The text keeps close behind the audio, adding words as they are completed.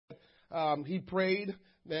he prayed.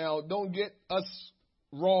 Now, don't get us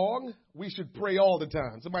wrong. We should pray all the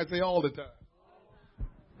time. Somebody say all the time.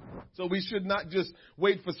 So we should not just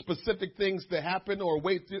wait for specific things to happen or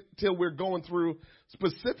wait till we're going through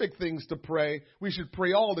specific things to pray. We should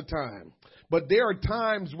pray all the time. But there are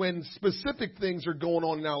times when specific things are going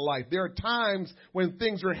on in our life. There are times when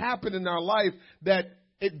things are happening in our life that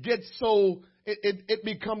it gets so, it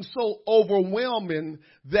becomes so overwhelming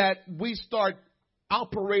that we start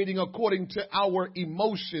operating according to our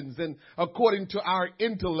emotions and according to our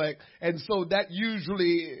intellect. And so that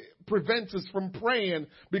usually prevents us from praying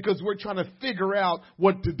because we're trying to figure out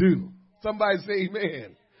what to do. Somebody say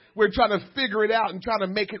amen. We're trying to figure it out and trying to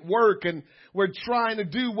make it work, and we're trying to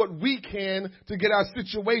do what we can to get our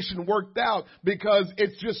situation worked out because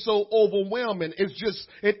it's just so overwhelming. It's just,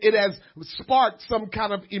 it has sparked some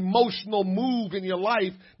kind of emotional move in your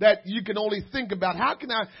life that you can only think about. How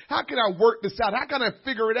can I work this out? How can I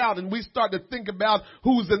figure it out? And we start to think about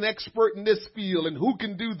who's an expert in this field and who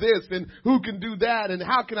can do this and who can do that and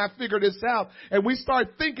how can I figure this out? And we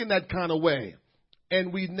start thinking that kind of way.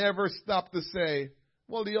 And we never stop to say,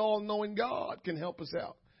 well, the all-knowing God can help us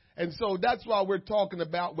out. And so that's why we're talking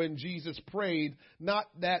about when Jesus prayed, not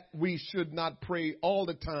that we should not pray all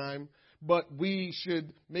the time, but we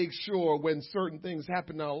should make sure when certain things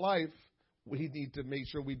happen in our life, we need to make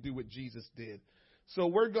sure we do what Jesus did. So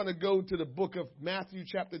we're going to go to the book of Matthew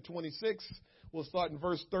chapter 26. We'll start in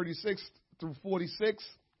verse 36 through 46.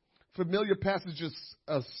 Familiar passages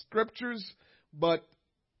of scriptures, but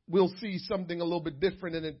we'll see something a little bit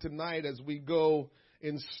different in it tonight as we go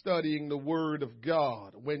in studying the Word of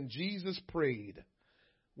God. When Jesus prayed,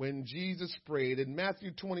 in Matthew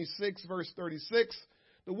 26, verse 36,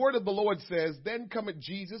 the word of the Lord says, Then cometh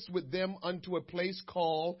Jesus with them unto a place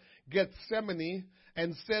called Gethsemane,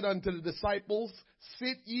 and said unto the disciples,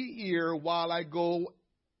 Sit ye here while I go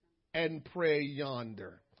and pray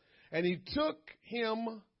yonder. And he took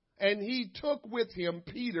with him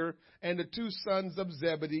Peter and the two sons of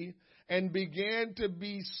Zebedee, and began to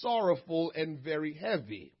be sorrowful and very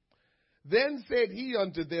heavy. Then said he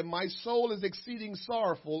unto them, My soul is exceeding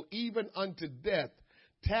sorrowful, even unto death.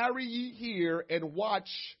 Tarry ye here and watch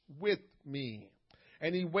with me.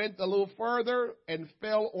 And he went a little further and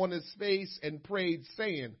fell on his face and prayed,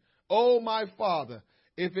 saying, O my Father,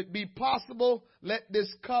 if it be possible, let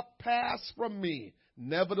this cup pass from me.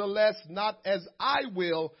 Nevertheless, not as I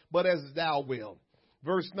will, but as thou wilt.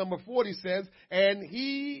 Verse number 40 says, And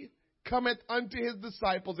he cometh unto his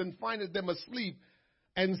disciples and findeth them asleep,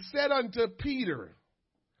 and said unto Peter,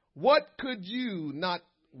 What, could you not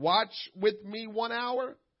watch with me 1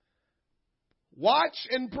 hour? Watch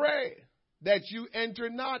and pray that you enter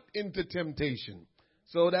not into temptation.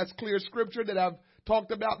 So that's clear scripture that I've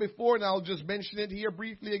talked about before, and I'll just mention it here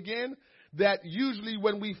briefly again, that usually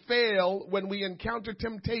when we fail, when we encounter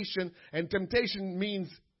temptation, and temptation means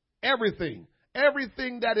everything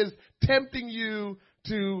that is tempting you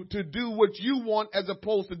to do what you want as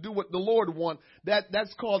opposed to do what the Lord wants,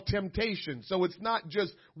 that's called temptation. So it's not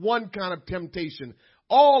just one kind of temptation.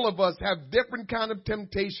 All of us have different kind of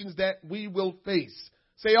temptations that we will face.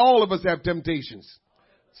 Say, all of us have temptations.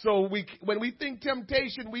 So when we think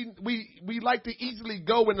temptation, we like to easily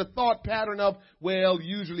go in the thought pattern of, well,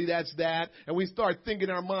 usually that's that. And we start thinking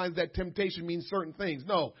in our minds that temptation means certain things.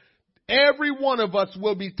 No. Every one of us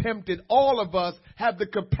will be tempted. All of us have the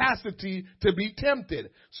capacity to be tempted.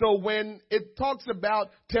 So when it talks about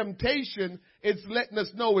temptation, it's letting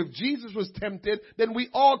us know if Jesus was tempted, then we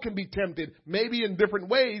all can be tempted. Maybe in different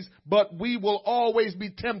ways, but we will always be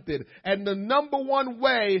tempted. And the number one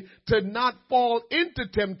way to not fall into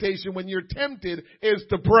temptation when you're tempted is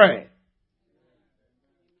to pray.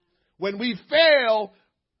 When we fail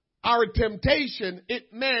our temptation,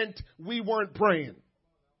 it meant we weren't praying.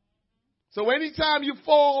 So anytime you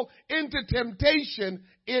fall into temptation,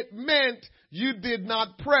 it meant you did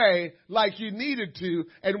not pray like you needed to.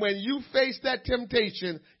 And when you faced that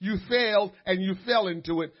temptation, you failed and you fell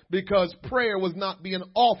into it because prayer was not being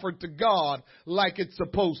offered to God like it's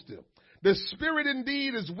supposed to. The spirit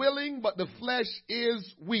indeed is willing, but the flesh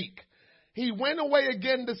is weak. He went away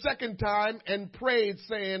again the second time and prayed,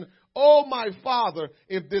 saying, O my Father,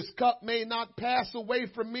 if this cup may not pass away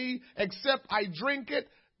from me, except I drink it,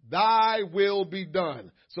 Thy will be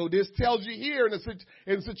done. So this tells you here in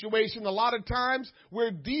a situation, a lot of times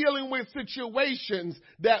we're dealing with situations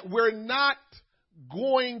that we're not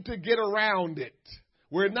going to get around it.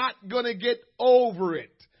 We're not going to get over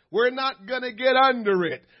it. We're not going to get under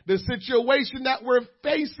it. The situation that we're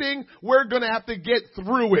facing, we're going to have to get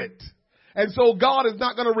through it. And so God is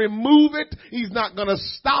not going to remove it. He's not going to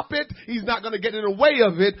stop it. He's not going to get in the way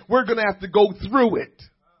of it. We're going to have to go through it.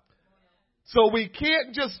 So we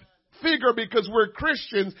can't just figure because we're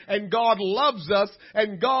Christians and God loves us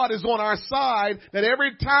and God is on our side that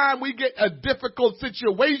every time we get a difficult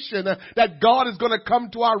situation that God is going to come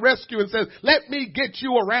to our rescue and says, let me get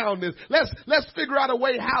you around this. Let's figure out a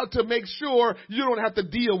way how to make sure you don't have to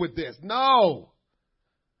deal with this. No.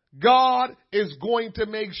 God is going to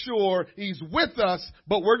make sure He's with us,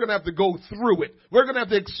 but we're going to have to go through it. We're going to have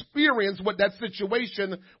to experience what that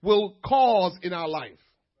situation will cause in our life.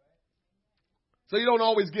 So you don't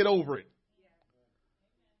always get over it.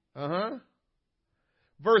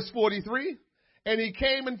 Verse 43. And he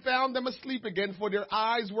came and found them asleep again, for their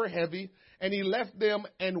eyes were heavy. And he left them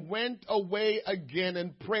and went away again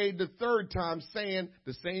and prayed the third time, saying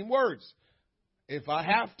the same words. If I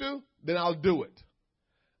have to, then I'll do it.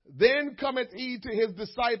 Then cometh he to his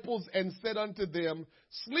disciples and said unto them,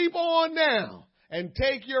 sleep on now and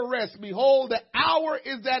take your rest. Behold, the hour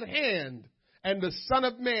is at hand, and the Son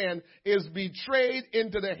of Man is betrayed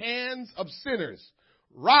into the hands of sinners.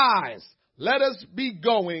 Rise, let us be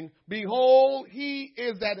going. Behold, he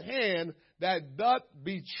is at hand that doth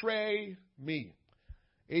betray me.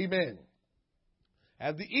 Amen.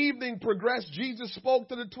 As the evening progressed, Jesus spoke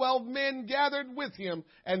to the 12 men gathered with him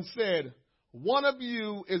and said, one of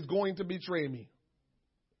you is going to betray me.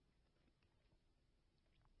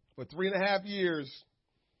 For 3.5 years,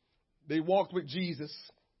 they walked with Jesus.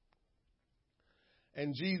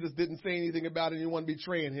 And Jesus didn't say anything about anyone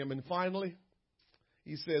betraying him. And finally,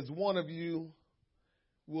 he says, one of you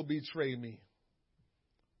will betray me.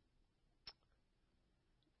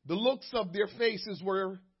 The looks of their faces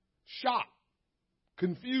were shock,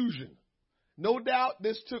 confusion. No doubt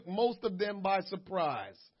this took most of them by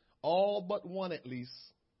surprise. All but one, at least.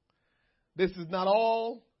 This is not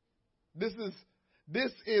all. This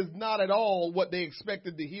is not at all what they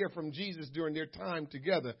expected to hear from Jesus during their time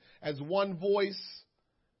together. As one voice,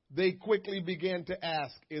 they quickly began to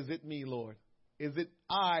ask, is it me, Lord? Is it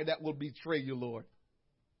I that will betray you, Lord?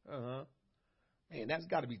 Man, that's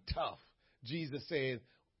got to be tough. Jesus said,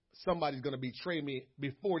 somebody's going to betray me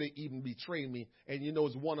before they even betray me. And you know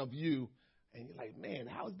it's one of you. And you're like, man,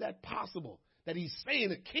 how is that possible? That he's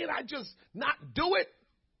saying it. Can't I just not do it?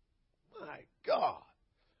 My God.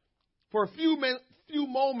 For a few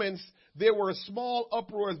moments, there were a small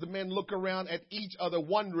uproar as the men look around at each other,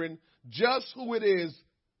 wondering just who it is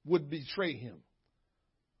would betray him.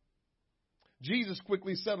 Jesus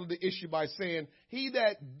quickly settled the issue by saying, he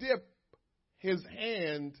that dip his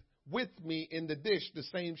hand with me in the dish, the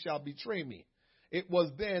same shall betray me. It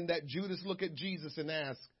was then that Judas looked at Jesus and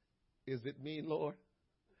asked, is it me, Lord?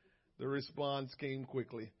 The response came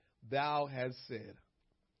quickly. Thou hast said.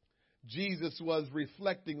 Jesus was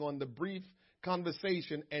reflecting on the brief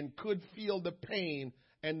conversation and could feel the pain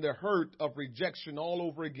and the hurt of rejection all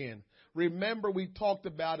over again. Remember, we talked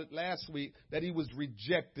about it last week, that he was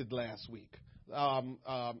rejected last week.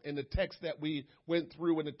 In the text that we went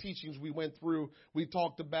through, in the teachings we went through, we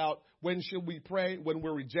talked about when should we pray? When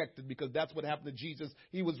we're rejected, because that's what happened to Jesus.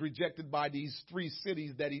 He was rejected by these 3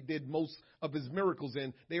 cities that he did most of his miracles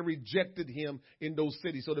in. They rejected him in those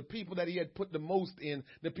cities. So the people that he had put the most in,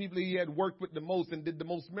 the people he had worked with the most and did the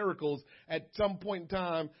most miracles, at some point in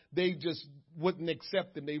time, they just wouldn't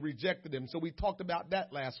accept him. They rejected him. So we talked about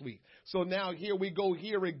that last week. So now here we go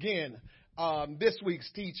here again. This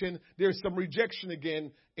week's teaching, there's some rejection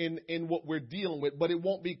again in what we're dealing with, but it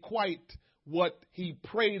won't be quite what he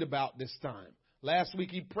prayed about this time. Last week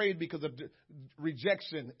he prayed because of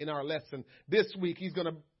rejection in our lesson. This week he's going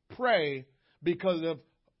to pray because of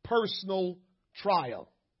personal trial.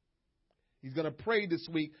 He's going to pray this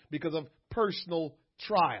week because of personal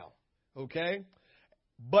trial. Okay?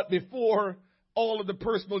 But before all of the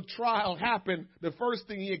personal trial happened, the first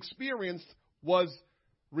thing he experienced was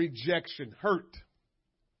rejection, hurt.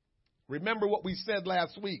 Remember what we said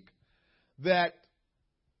last week, that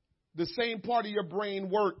the same part of your brain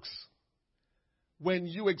works when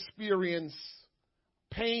you experience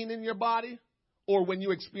pain in your body or when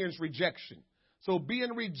you experience rejection. So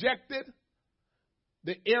being rejected,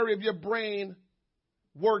 the area of your brain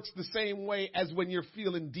works the same way as when you're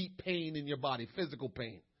feeling deep pain in your body, physical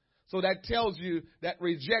pain. So that tells you that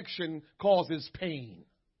rejection causes pain.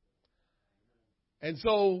 And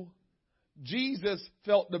so Jesus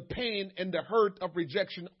felt the pain and the hurt of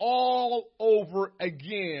rejection all over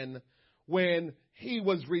again when he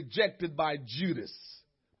was rejected by Judas.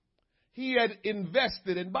 He had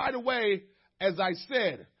invested, and by the way, as I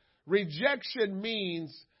said, rejection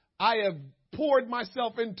means I have poured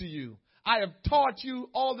myself into you. I have taught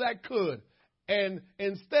you all that I could. And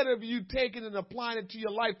instead of you taking and applying it to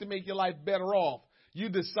your life to make your life better off, you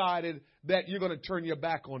decided that you're going to turn your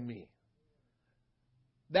back on me.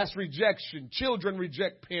 That's rejection. Children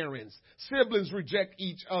reject parents. Siblings reject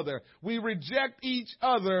each other. We reject each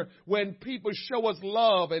other when people show us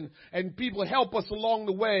love and people help us along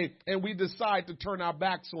the way, and we decide to turn our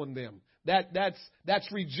backs on them.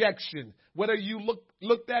 That's rejection. Whether you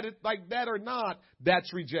looked at it like that or not,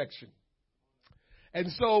 that's rejection.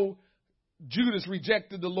 And so Judas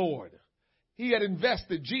rejected the Lord.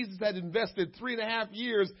 Jesus had invested 3.5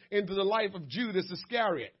 years into the life of Judas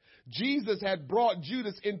Iscariot. Jesus had brought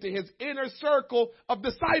Judas into his inner circle of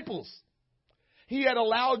disciples. He had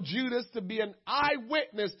allowed Judas to be an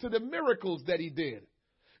eyewitness to the miracles that he did.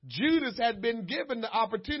 Judas had been given the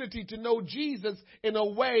opportunity to know Jesus in a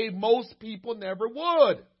way most people never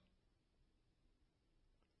would.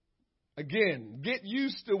 Again, get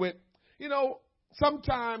used to it. You know,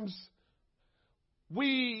 sometimes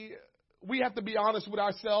we have to be honest with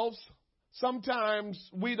ourselves. Sometimes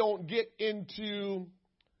we don't get into,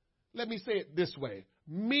 let me say it this way,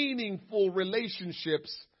 meaningful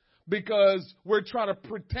relationships because we're trying to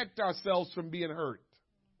protect ourselves from being hurt.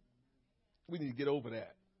 We need to get over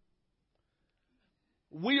that.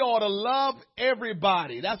 We ought to love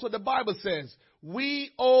everybody. That's what the Bible says. We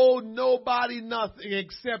owe nobody nothing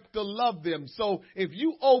except to love them. So if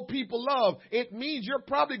you owe people love, it means you're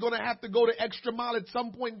probably going to have to go the extra mile at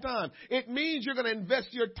some point in time. It means you're going to invest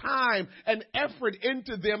your time and effort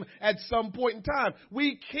into them at some point in time.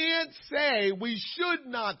 We should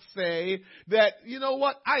not say that, you know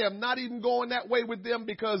what, I am not even going that way with them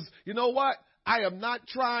because, you know what, I am not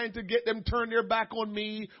trying to get them turn their back on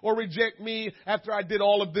me or reject me after I did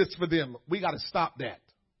all of this for them. We got to stop that.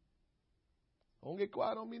 Don't get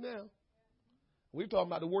quiet on me now. We're talking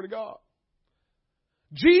about the Word of God.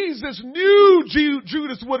 Jesus knew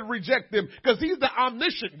Judas would reject them because he's the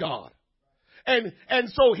omniscient God. And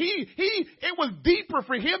so it was deeper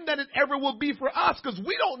for him than it ever will be for us because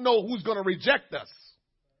we don't know who's going to reject us.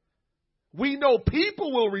 We know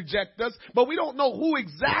people will reject us, but we don't know who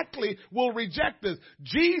exactly will reject us.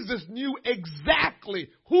 Jesus knew exactly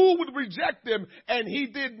who would reject him, and he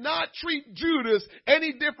did not treat Judas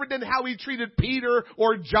any different than how he treated Peter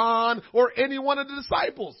or John or any one of the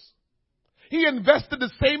disciples. He invested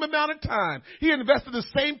the same amount of time. He invested the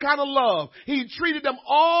same kind of love. He treated them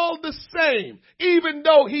all the same, even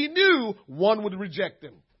though he knew one would reject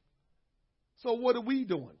him. So what are we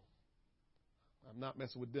doing? I'm not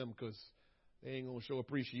messing with them because they ain't going to show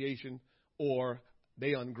appreciation, or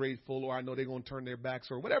they ungrateful, or I know they're going to turn their backs,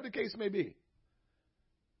 or whatever the case may be.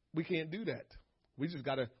 We can't do that. We just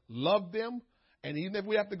got to love them. And even if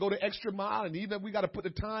we have to go the extra mile, and even if we got to put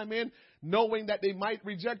the time in, knowing that they might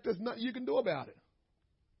reject us, nothing you can do about it.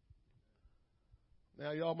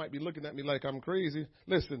 Now, y'all might be looking at me like I'm crazy.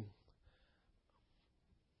 Listen,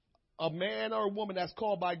 a man or a woman that's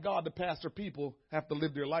called by God to pastor people have to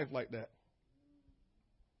live their life like that.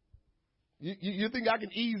 You think I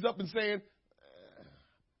can ease up and saying,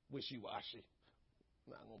 wishy-washy,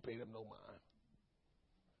 not going to pay them no mind.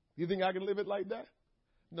 You think I can live it like that?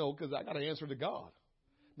 No, because I got to answer to God.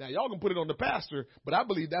 Now, y'all can put it on the pastor, but I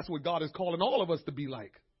believe that's what God is calling all of us to be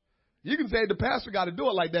like. You can say the pastor got to do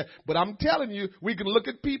it like that, but I'm telling you, we can look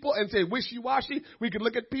at people and say wishy-washy. We can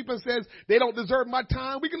look at people and say they don't deserve my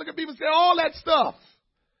time. We can look at people and say all that stuff.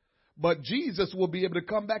 But Jesus will be able to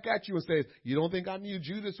come back at you and say, you don't think I knew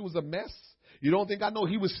Judas was a mess? You don't think I know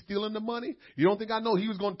he was stealing the money? You don't think I know he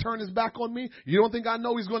was going to turn his back on me? You don't think I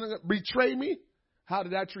know he's going to betray me? How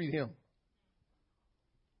did I treat him?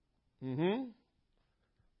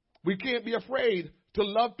 We can't be afraid to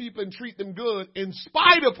love people and treat them good in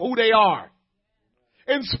spite of who they are.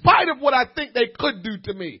 In spite of what I think they could do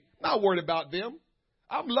to me. Not worried about them.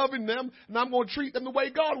 I'm loving them, and I'm going to treat them the way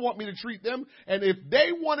God wants me to treat them. And if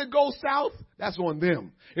they want to go south, that's on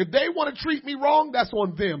them. If they want to treat me wrong, that's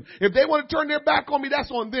on them. If they want to turn their back on me,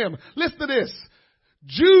 that's on them. Listen to this.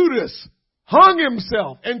 Judas hung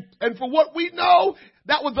himself. And for what we know,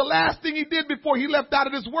 that was the last thing he did before he left out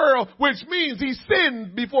of this world, which means he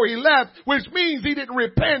sinned before he left, which means he didn't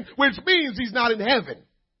repent, which means he's not in heaven.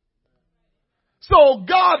 So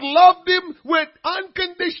God loved him with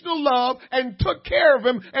unconditional love and took care of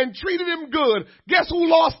him and treated him good. Guess who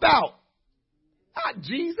lost out? Not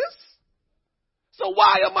Jesus. So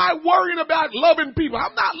why am I worrying about loving people?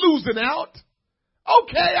 I'm not losing out.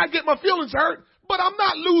 Okay, I get my feelings hurt, but I'm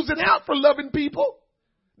not losing out for loving people.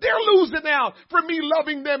 They're losing out for me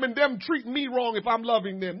loving them and them treating me wrong if I'm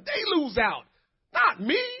loving them. They lose out. Not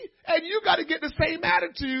me. And you got to get the same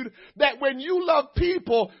attitude that when you love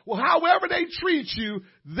people, well, however they treat you,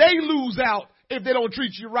 they lose out if they don't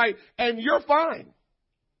treat you right, and you're fine.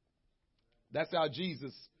 That's how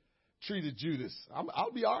Jesus treated Judas.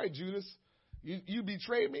 I'll be all right, Judas. You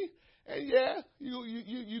betrayed me. And yeah,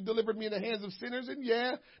 you delivered me in the hands of sinners. And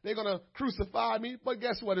yeah, they're going to crucify me. But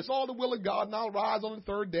guess what? It's all the will of God. And I'll rise on the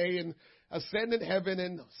third day and ascend in heaven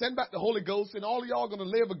and send back the Holy Ghost. And all of y'all are going to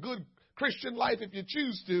live a good Christian life if you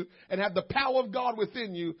choose to and have the power of God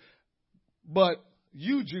within you. But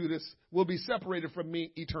you, Judas, will be separated from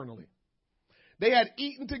me eternally. They had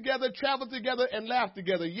eaten together, traveled together, and laughed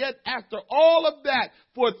together. Yet after all of that,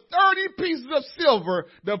 for 30 pieces of silver,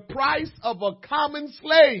 the price of a common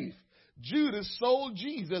slave, Judas sold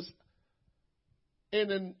Jesus in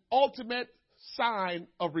an ultimate sign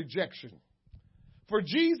of rejection. For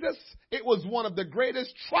Jesus, it was one of the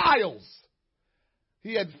greatest trials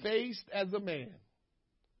he had faced as a man.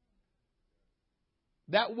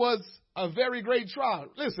 That was a very great trial.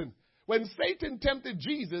 Listen, when Satan tempted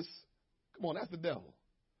Jesus, come on, that's the devil.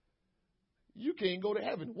 You can't go to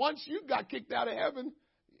heaven. Once you got kicked out of heaven,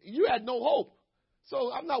 you had no hope.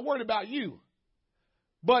 So I'm not worried about you.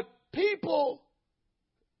 But people,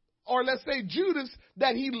 or let's say Judas,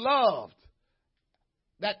 that he loved,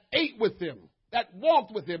 that ate with him, that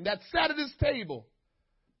walked with him, that sat at his table,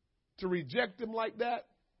 to reject him like that,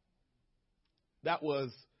 that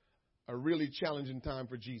was a really challenging time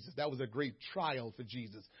for Jesus. That was a great trial for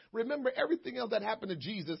Jesus. Remember, everything else that happened to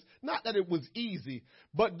Jesus, not that it was easy,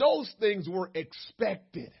 but those things were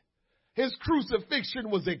expected. His crucifixion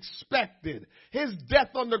was expected. His death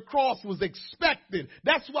on the cross was expected.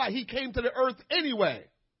 That's why he came to the earth anyway.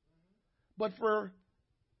 But for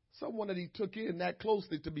someone that he took in that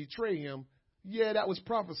closely to betray him, yeah, that was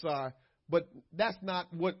prophesied, but that's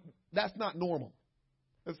not normal.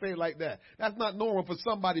 Let's say it like that. That's not normal for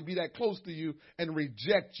somebody to be that close to you and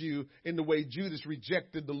reject you in the way Judas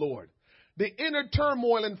rejected the Lord. The inner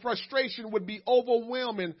turmoil and frustration would be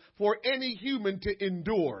overwhelming for any human to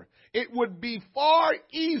endure. It would be far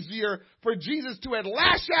easier for Jesus to have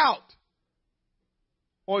lashed out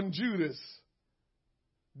on Judas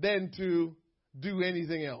than to do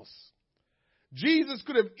anything else. Jesus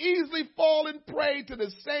could have easily fallen prey to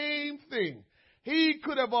the same thing. He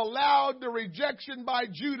could have allowed the rejection by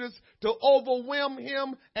Judas to overwhelm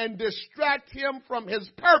him and distract him from his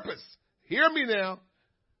purpose. Hear me now.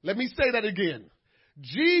 Let me say that again.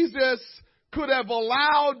 Jesus could have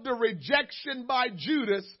allowed the rejection by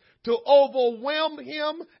Judas to overwhelm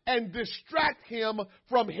him and distract him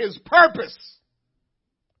from his purpose.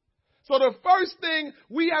 So the first thing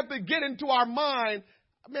we have to get into our mind,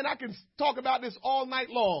 I can talk about this all night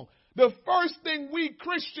long. The first thing we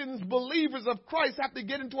Christians, believers of Christ, have to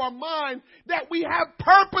get into our mind, that we have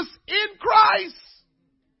purpose in Christ.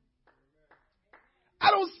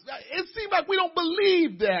 It seems like we don't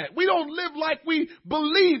believe that. We don't live like we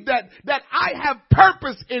believe that I have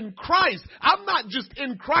purpose in Christ. I'm not just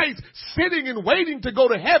in Christ sitting and waiting to go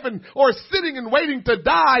to heaven or sitting and waiting to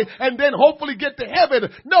die and then hopefully get to heaven.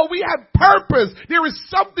 No, we have purpose. There is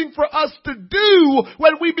something for us to do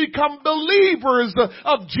when we become believers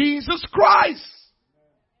of Jesus Christ.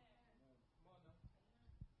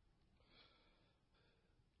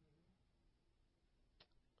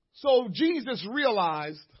 So Jesus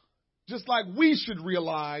realized, just like we should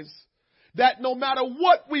realize, that no matter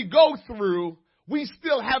what we go through, we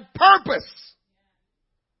still have purpose.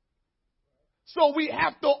 So we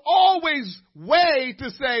have to always weigh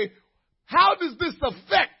to say, how does this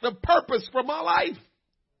affect the purpose for my life?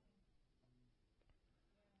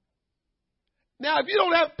 Now, if you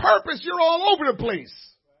don't have purpose, you're all over the place.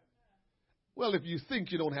 Well, if you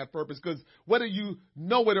think you don't have purpose, because whether you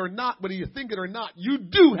know it or not, whether you think it or not, you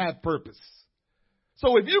do have purpose.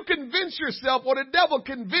 So if you convince yourself, or the devil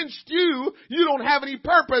convinced you, you don't have any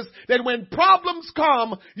purpose, then when problems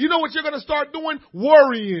come, you know what you're going to start doing?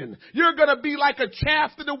 Worrying. You're going to be like a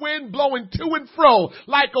chaff in the wind blowing to and fro,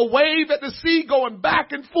 like a wave at the sea going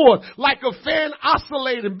back and forth, like a fan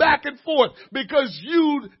oscillating back and forth, because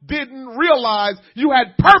you didn't realize you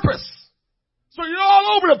had purpose. So you're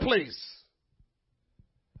all over the place.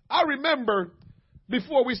 I remember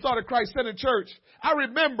before we started Christ Centered Church, I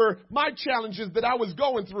remember my challenges that I was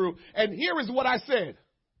going through. And here is what I said.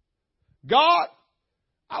 God,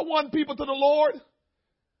 I won people to the Lord.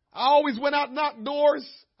 I always went out and knocked doors.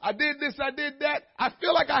 I did this, I did that. I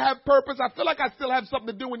feel like I have purpose. I feel like I still have something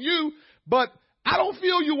to do in you, but I don't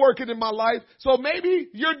feel you working in my life. So maybe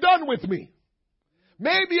you're done with me.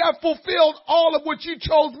 Maybe I fulfilled all of what you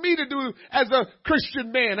chose me to do as a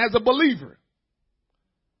Christian man, as a believer.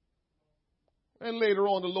 And later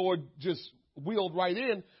on, the Lord just wheeled right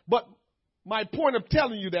in. But my point of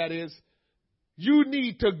telling you that is, you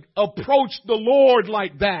need to approach the Lord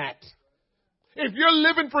like that. If you're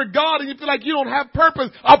living for God and you feel like you don't have purpose,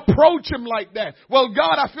 approach Him like that. Well,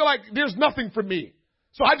 God, I feel like there's nothing for me.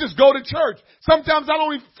 So I just go to church. Sometimes I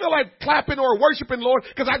don't even feel like clapping or worshiping, Lord,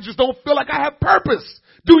 because I just don't feel like I have purpose.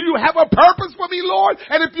 Do you have a purpose for me, Lord?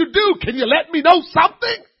 And if you do, can you let me know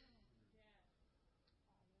something?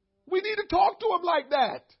 We need to talk to him like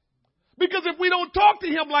that. Because if we don't talk to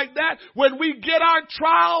him like that, when we get our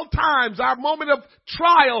trial times, our moment of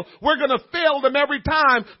trial, we're going to fail them every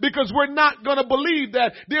time because we're not going to believe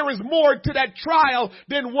that there is more to that trial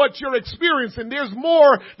than what you're experiencing. There's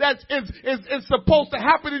more that is supposed to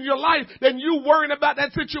happen in your life than you worrying about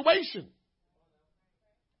that situation.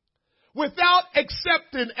 Without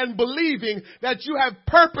accepting and believing that you have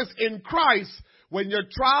purpose in Christ, when your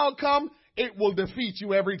trial comes, it will defeat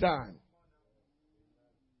you every time.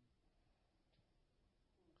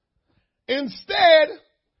 Instead,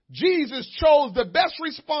 Jesus chose the best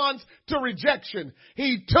response to rejection.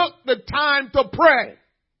 He took the time to pray.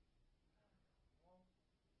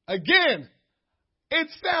 Again, it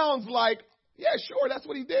sounds like, yeah, sure, that's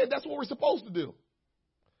what he did. That's what we're supposed to do.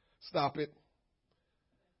 Stop it.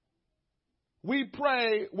 We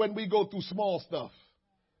pray when we go through small stuff.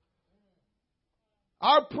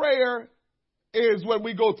 Our prayer is when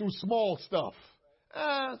we go through small stuff.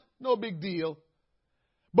 No big deal.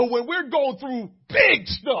 But when we're going through big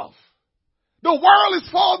stuff, the world is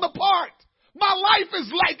falling apart. My life is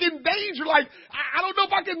like in danger. Like, I don't know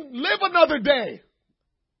if I can live another day.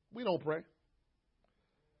 We don't pray.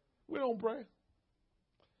 We don't pray.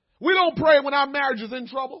 We don't pray when our marriage is in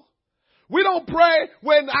trouble. We don't pray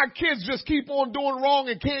when our kids just keep on doing wrong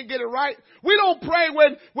and can't get it right. We don't pray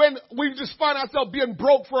when we just find ourselves being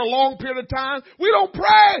broke for a long period of time. We don't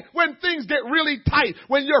pray when things get really tight,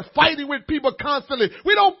 when you're fighting with people constantly.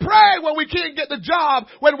 We don't pray when we can't get the job,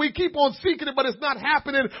 when we keep on seeking it but it's not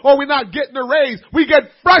happening or we're not getting a raise. We get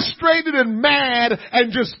frustrated and mad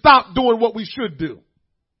and just stop doing what we should do.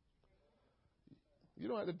 You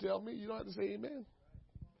don't have to tell me. You don't have to say amen.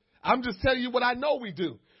 I'm just telling you what I know we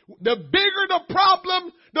do. The bigger the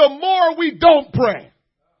problem, the more we don't pray.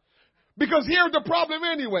 Because here's the problem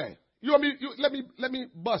anyway. You want me? Let me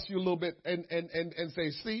bust you a little bit and say,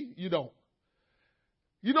 see, you don't.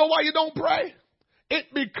 You know why you don't pray?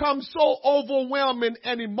 It becomes so overwhelming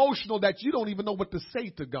and emotional that you don't even know what to say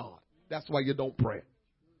to God. That's why you don't pray.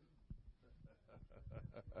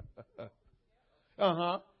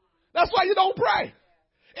 That's why you don't pray.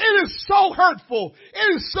 It is so hurtful.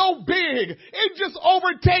 It is so big. It just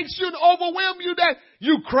overtakes you and overwhelms you that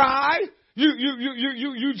you cry. You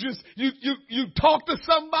talk to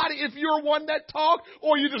somebody if you're one that talk,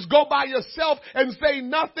 or you just go by yourself and say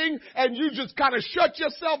nothing and you just kind of shut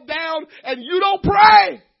yourself down and you don't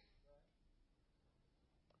pray.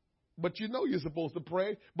 But you know you're supposed to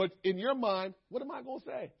pray. But in your mind, what am I going to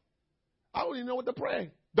say? I don't even know what to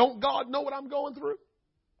pray. Don't God know what I'm going through?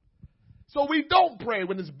 So we don't pray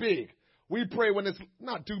when it's big. We pray when it's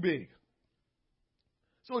not too big.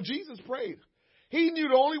 So Jesus prayed. He knew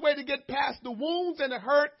the only way to get past the wounds and the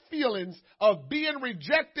hurt feelings of being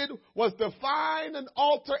rejected was to find an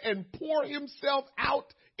altar and pour himself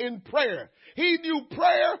out in prayer. He knew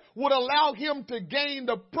prayer would allow him to gain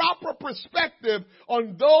the proper perspective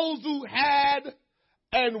on those who had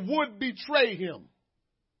and would betray him.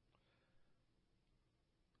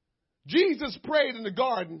 Jesus prayed in the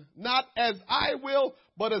garden, not as I will,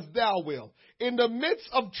 but as thou wilt. In the midst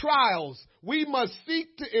of trials, we must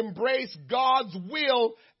seek to embrace God's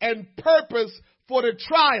will and purpose for the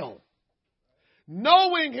trial.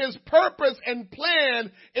 Knowing his purpose and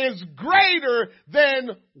plan is greater than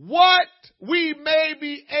what we may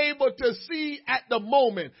be able to see at the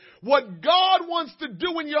moment. What God wants to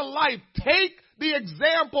do in your life, take the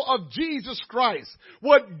example of Jesus Christ.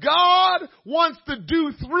 What God wants to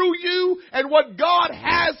do through you and what God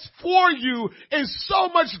has for you is so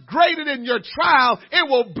much greater than your trial. It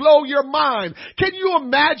will blow your mind. Can you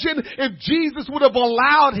imagine if Jesus would have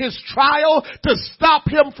allowed his trial to stop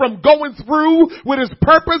him from going through with his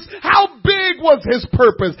purpose? How big was his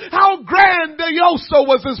purpose? How grandiose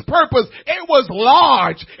was his purpose? It was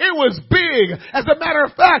large. It was big. As a matter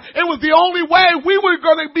of fact, it was the only way we were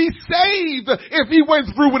going to be saved if he went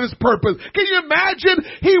through with his purpose. Can you imagine?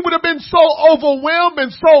 He would have been so overwhelmed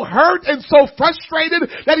and so hurt and so frustrated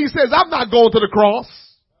that he says, I'm not going to the cross.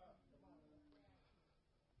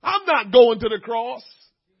 I'm not going to the cross.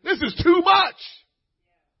 This is too much.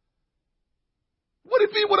 What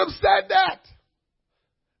if he would have said that?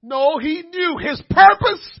 No, he knew his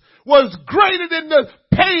purpose was greater than the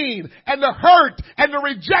pain and the hurt and the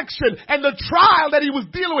rejection and the trial that he was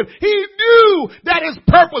dealing with, he knew that his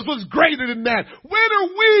purpose was greater than that. When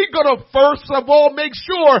are we going to first of all make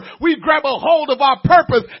sure we grab a hold of our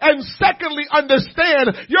purpose, and secondly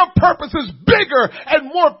understand your purpose is bigger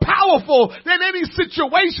and more powerful than any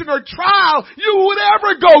situation or trial you would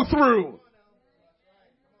ever go through?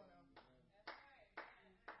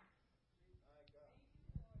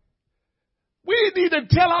 We need to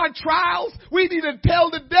tell our trials. We need to tell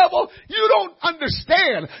the devil, you don't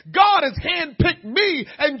understand. God has handpicked me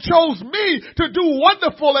and chose me to do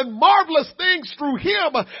wonderful and marvelous things through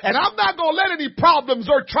him. And I'm not going to let any problems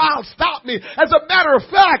or trials stop me. As a matter of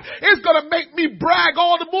fact, it's going to make me brag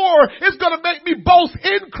all the more. It's going to make me boast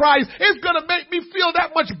in Christ. It's going to make me feel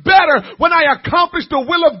that much better when I accomplish the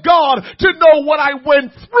will of God, to know what I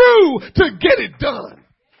went through to get it done.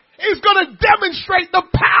 It's going to demonstrate the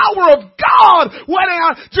power of God when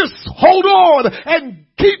I just hold on and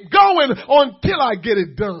keep going until I get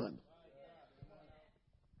it done.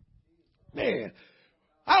 Man,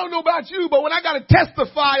 I don't know about you, but when I got to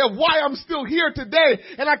testify of why I'm still here today,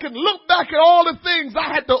 and I can look back at all the things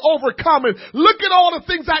I had to overcome and look at all the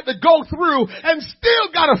things I had to go through and still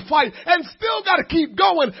got to fight and still got to keep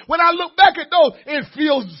going. When I look back at those, it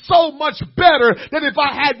feels so much better than if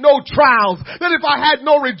I had no trials, than if I had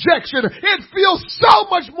no rejection. It feels so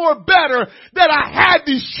much more better that I had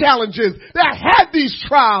these challenges, that I had these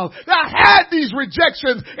trials, that I had these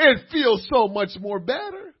rejections. It feels so much more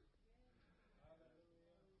better.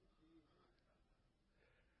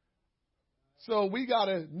 So we got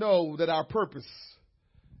to know that our purpose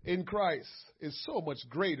in Christ is so much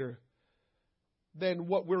greater than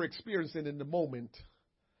what we're experiencing in the moment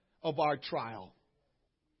of our trial.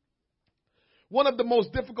 One of the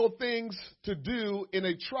most difficult things to do in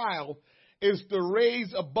a trial is to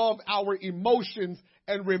raise above our emotions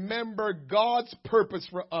and remember God's purpose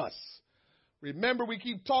for us. Remember, we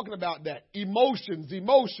keep talking about that. Emotions,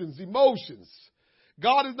 emotions, emotions.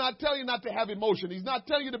 God is not telling you not to have emotion. He's not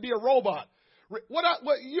telling you to be a robot. What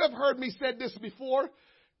you have heard me said this before.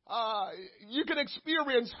 You can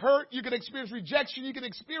experience hurt. You can experience rejection. You can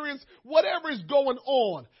experience whatever is going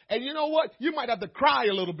on. And you know what? You might have to cry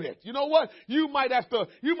a little bit. You know what? You might have to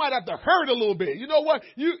hurt a little bit. You know what?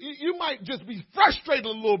 You might just be frustrated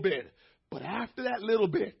a little bit. But after that little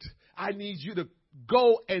bit, I need you to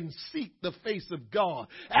go and seek the face of God.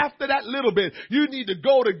 After that little bit, you need to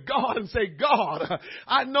go to God and say, God,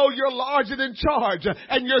 I know you're large and in charge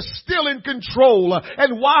and you're still in control.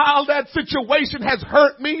 And while that situation has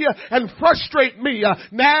hurt me and frustrated me,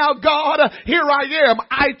 now God, here I am.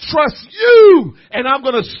 I trust you and I'm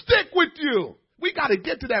going to stick with you. We got to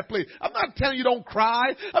get to that place. I'm not telling you don't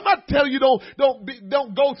cry. I'm not telling you don't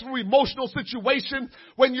go through emotional situations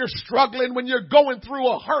when you're struggling, when you're going through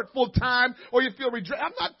a hurtful time or you feel rejected.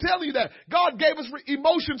 I'm not telling you that. God gave us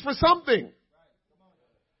emotions for something.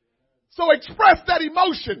 So express that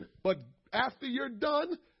emotion. But after you're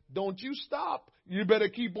done, don't you stop. You better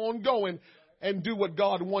keep on going and do what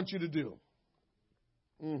God wants you to do.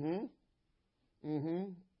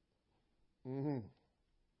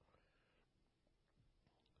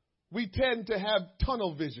 We tend to have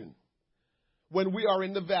tunnel vision when we are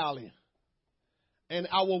in the valley and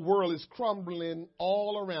our world is crumbling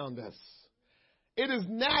all around us. It is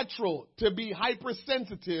natural to be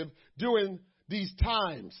hypersensitive during these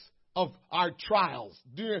times of our trials,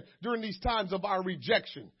 during these times of our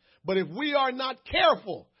rejection. But if we are not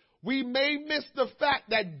careful, we may miss the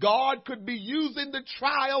fact that God could be using the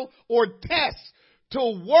trial or test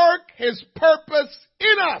to work his purpose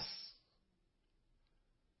in us.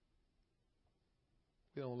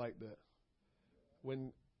 We don't like that.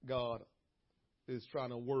 When God is trying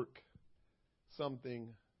to work something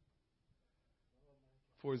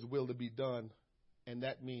for his will to be done, and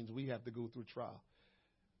that means we have to go through trial.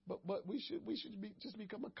 But we should just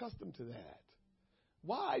become accustomed to that.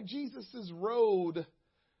 Why Jesus' road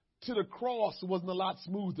to the cross wasn't a lot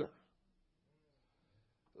smoother?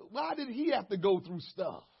 Why did he have to go through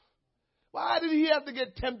stuff? Why did he have to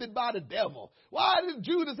get tempted by the devil? Why did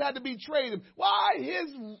Judas have to betray him? Why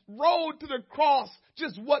his road to the cross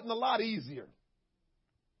just wasn't a lot easier?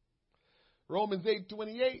 Romans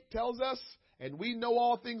 8:28 tells us, and we know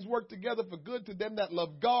all things work together for good to them that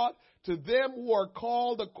love God, to them who are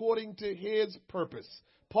called according to his purpose.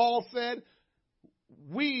 Paul said,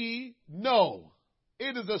 we know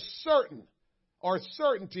it is a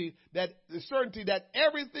certainty that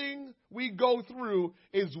everything we go through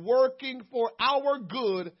is working for our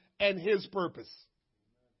good and his purpose.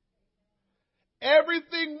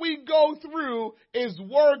 Everything we go through is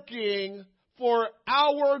working for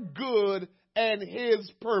our good and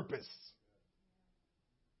his purpose.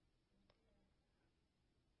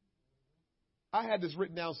 I had this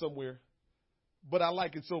written down somewhere, but I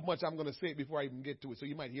like it so much I'm going to say it before I even get to it, so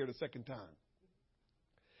you might hear it a second time.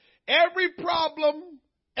 Every problem,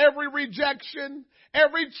 every rejection,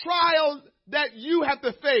 every trial that you have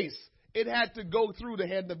to face, it had to go through the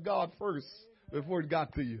hand of God first before it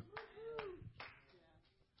got to you.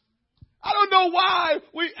 I don't know why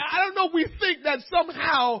we think that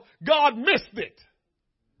somehow God missed it.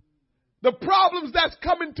 The problems that's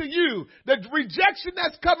coming to you, the rejection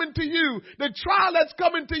that's coming to you, the trial that's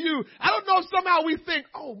coming to you. I don't know if somehow we think,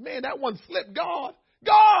 oh man, that one slipped. God,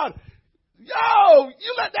 yo,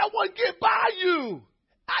 you let that one get by you.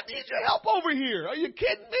 I need your help over here. Are you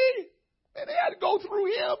kidding me? And it had to go through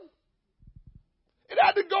him. It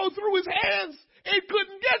had to go through his hands. It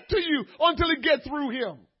couldn't get to you until it get through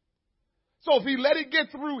him. So if he let it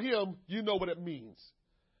get through him, you know what it means.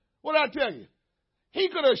 What did I tell you? He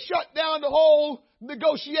could have shut down the whole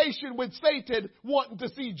negotiation with Satan wanting to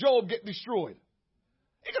see Job get destroyed.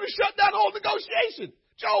 He could have shut down the whole negotiation.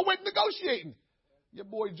 Job went negotiating. Your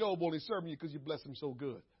boy Job only serving you because you blessed him so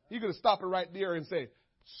good. He could have stopped it right there and said,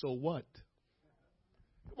 so what?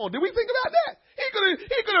 Come on, did we think about that?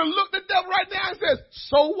 He could have looked at them right now and said,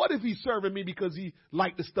 so what if he's serving me because he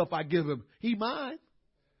liked the stuff I give him? He mine.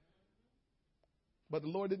 But the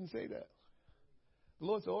Lord didn't say that. The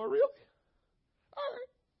Lord said, oh, really? All right.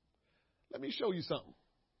 Let me show you something.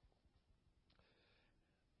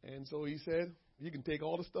 And so he said, you can take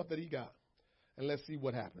all the stuff that he got and let's see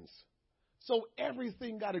what happens. So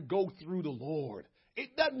everything got to go through the Lord.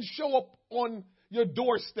 It doesn't show up on your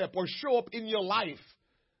doorstep or show up in your life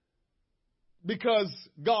because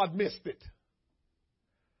God missed it.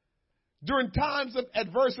 During times of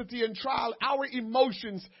adversity and trial, our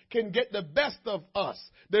emotions can get the best of us.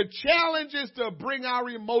 The challenge is to bring our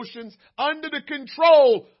emotions under the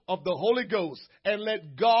control of the Holy Ghost and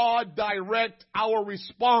let God direct our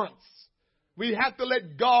response. We have to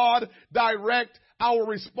let God direct our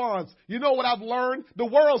response. You know what I've learned? The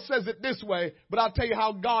world says it this way, but I'll tell you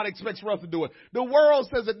how God expects for us to do it. The world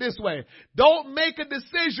says it this way. Don't make a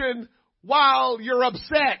decision while you're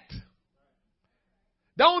upset.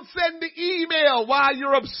 Don't send the email while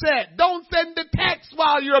you're upset. Don't send the text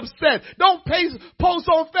while you're upset. Don't post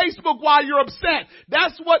on Facebook while you're upset.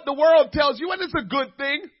 That's what the world tells you, and it's a good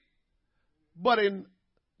thing. But in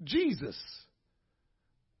Jesus,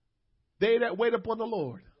 they that wait upon the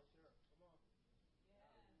Lord.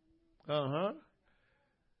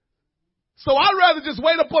 So I'd rather just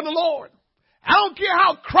wait upon the Lord. I don't care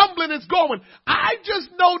how crumbling it's going. I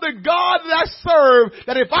just know the God that I serve,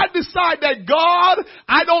 that if I decide that God,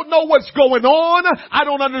 I don't know what's going on, I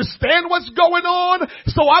don't understand what's going on,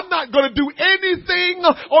 so I'm not going to do anything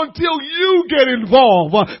until you get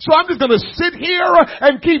involved. So I'm just going to sit here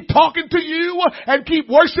and keep talking to you and keep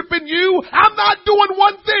worshiping you. I'm not doing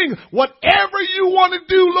one thing. Whatever you want to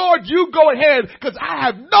do, Lord, you go ahead, because I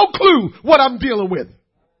have no clue what I'm dealing with.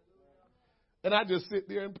 And I just sit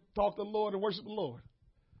there and talk to the Lord and worship the Lord.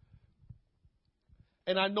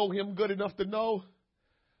 And I know him good enough to know,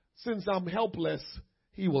 since I'm helpless,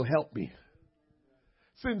 he will help me.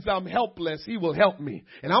 Since I'm helpless, he will help me.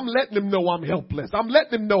 And I'm letting him know I'm helpless. I'm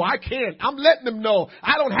letting him know I can't. I'm letting him know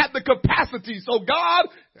I don't have the capacity. So God,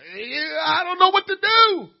 I don't know what to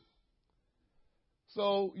do.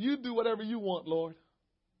 So you do whatever you want, Lord.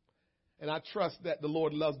 And I trust that the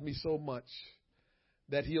Lord loves me so much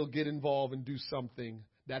that he'll get involved and do something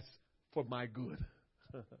that's for my good.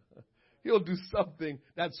 He'll do something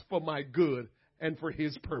that's for my good and for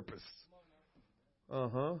his purpose.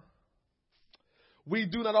 We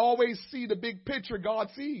do not always see the big picture God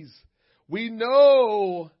sees. We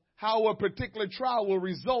know how a particular trial will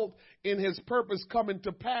result in his purpose coming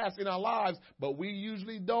to pass in our lives, but we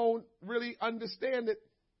usually don't really understand it.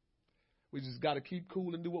 We just got to keep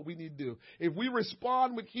cool and do what we need to do. If we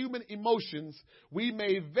respond with human emotions, we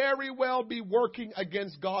may very well be working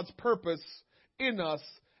against God's purpose in us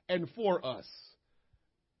and for us.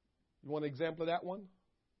 You want an example of that one?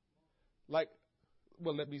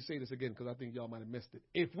 Let me say this again because I think y'all might have missed it.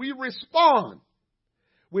 If we respond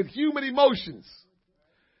with human emotions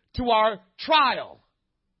to our trial,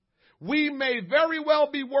 we may very well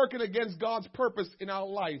be working against God's purpose in our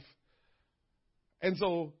life. And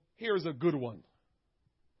so, here's a good one.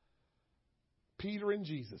 Peter and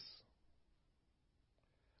Jesus.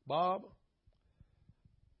 Bob,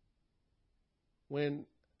 when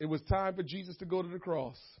it was time for Jesus to go to the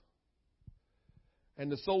cross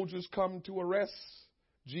and the soldiers come to arrest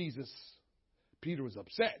Jesus, Peter was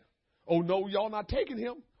upset. Oh, no, y'all not taking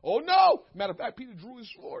him. Oh, no. Matter of fact, Peter drew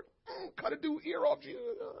his sword. Cut a dude's ear off.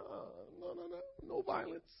 No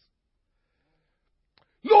violence.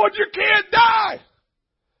 Lord, you can't die.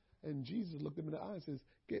 And Jesus looked him in the eye and says,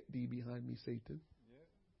 get thee behind me, Satan.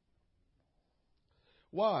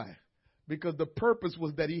 Why? Because the purpose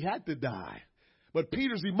was that he had to die. But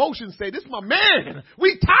Peter's emotions say, this is my man.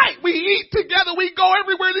 We tight. We eat together. We go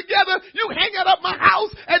everywhere together. You hang out at my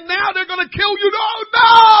house and now they're going to kill you.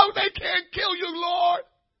 No, they can't kill you, Lord.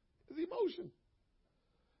 His emotion.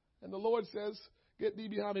 And the Lord says, get thee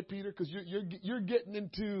behind me, Peter, because you're getting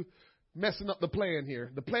into messing up the plan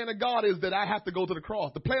here. The plan of God is that I have to go to the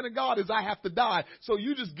cross. The plan of God is I have to die. So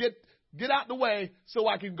you just get out the way so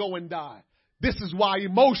I can go and die. This is why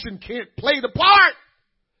emotion can't play the part.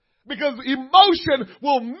 Because emotion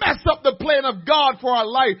will mess up the plan of God for our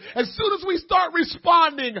life. As soon as we start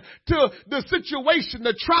responding to the situation,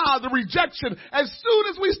 the trial, the rejection, as soon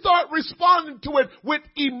as we start responding to it with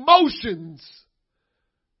emotions,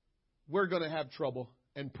 we're going to have trouble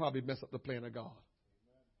and probably mess up the plan of God.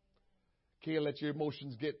 Can't let your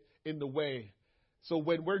emotions get in the way. So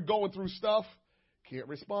when we're going through stuff, can't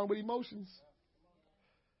respond with emotions.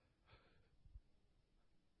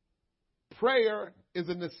 Prayer is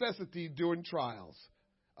a necessity during trials.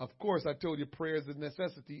 Of course, I told you prayer is a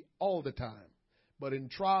necessity all the time. But in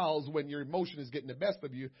trials, when your emotion is getting the best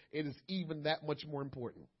of you, it is even that much more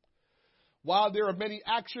important. While there are many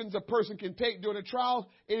actions a person can take during a trial,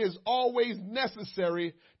 it is always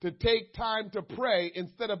necessary to take time to pray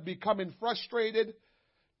instead of becoming frustrated.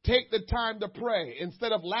 Take the time to pray.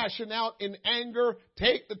 Instead of lashing out in anger,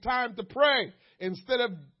 take the time to pray. Instead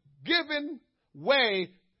of giving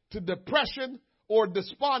way to depression or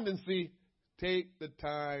despondency, take the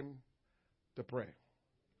time to pray.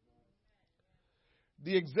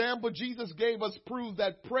 The example Jesus gave us proves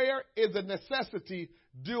that prayer is a necessity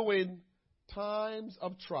during times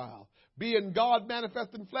of trial. Being God manifest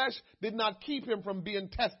in flesh did not keep him from being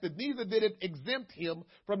tested. Neither did it exempt him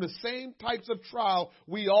from the same types of trial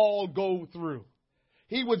we all go through.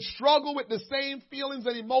 He would struggle with the same feelings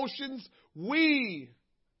and emotions we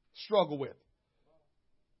struggle with.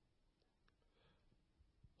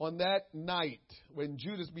 On that night when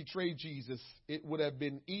Judas betrayed Jesus, it would have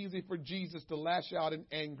been easy for Jesus to lash out in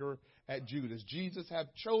anger at Judas. Jesus could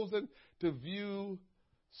have chosen to view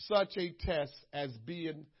such a test as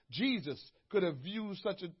being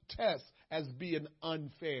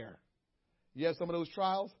unfair. Yes, some of those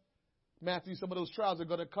trials, Matthew, some of those trials are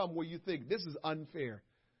going to come where you think this is unfair.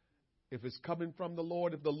 If it's coming from the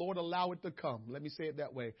Lord, if the Lord allow it to come, let me say it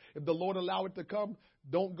that way. If the Lord allow it to come,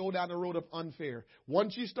 don't go down the road of unfair.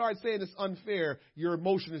 Once you start saying it's unfair, your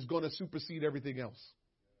emotion is going to supersede everything else.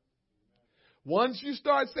 Once you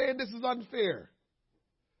start saying this is unfair,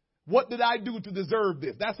 what did I do to deserve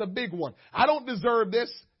this? That's a big one. I don't deserve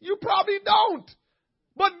this. You probably don't.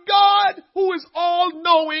 But God, who is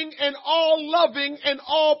all-knowing and all-loving and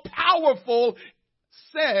all-powerful,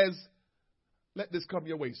 says, let this come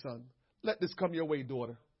your way, son. Let this come your way,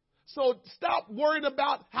 daughter. So stop worrying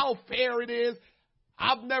about how fair it is.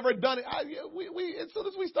 I've never done it. As soon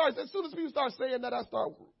as people start saying that, I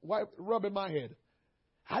start rubbing my head.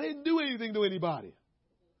 I didn't do anything to anybody.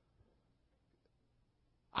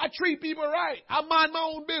 I treat people right. I mind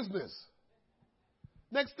my own business.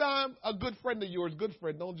 Next time, a good friend of yours,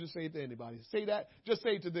 don't just say it to anybody. Say that. Just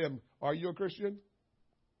say to them, are you a Christian?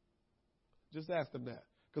 Just ask them that.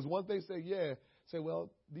 Because once they say, yeah, say,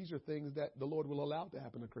 well, these are things that the Lord will allow to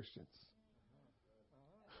happen to Christians.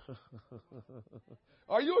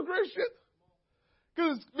 Are you a Christian?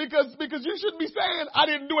 Because you shouldn't be saying, I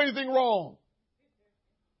didn't do anything wrong.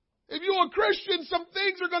 If you're a Christian, some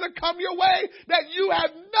things are going to come your way that you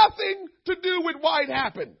have nothing to do with why it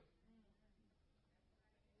happened.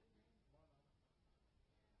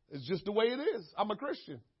 It's just the way it is. I'm a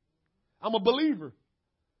Christian. I'm a believer.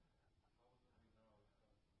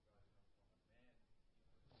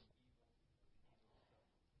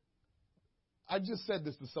 I just said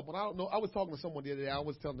this to someone. I don't know. I was talking to someone the other day. I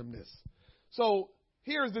was telling them this. So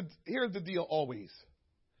here's the deal always.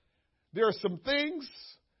 There are some things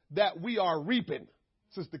that we are reaping,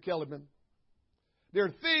 Sister Kellerman. There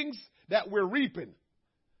are things that we're reaping.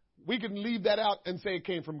 We can leave that out and say it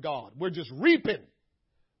came from God. We're just reaping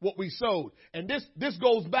what we sowed. And this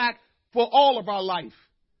goes back for all of our life.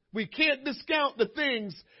 We can't discount the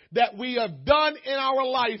things that we have done in our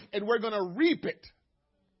life, and we're going to reap it.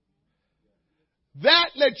 That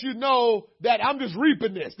lets you know that I'm just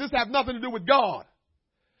reaping this. This has nothing to do with God.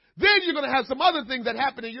 Then you're going to have some other things that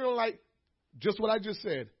happen, and you're like, just what I just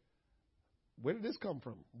said. Where did this come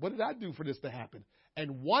from? What did I do for this to happen?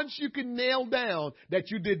 And once you can nail down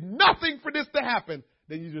that you did nothing for this to happen,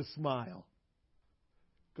 then you just smile.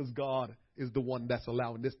 Because God is the one that's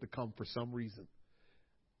allowing this to come for some reason.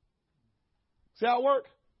 See how it works?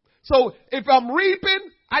 So if I'm reaping,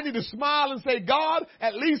 I need to smile and say, God,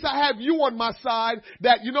 at least I have you on my side,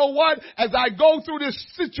 that you know what, as I go through this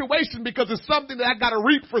situation, because it's something that I got to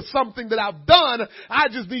reap for something that I've done, I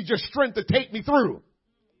just need your strength to take me through.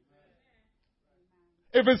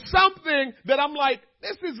 If it's something that I'm like,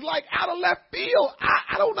 this is like out of left field,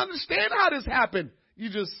 I don't understand how this happened. You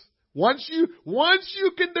just, once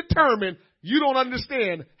you can determine you don't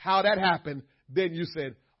understand how that happened, then you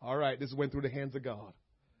said, all right, this went through the hands of God.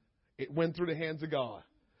 It went through the hands of God.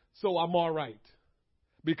 So I'm all right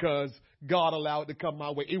because God allowed it to come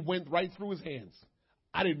my way. It went right through his hands.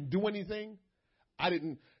 I didn't do anything. I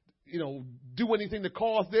didn't, do anything to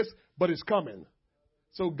cause this, but it's coming.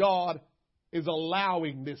 So God is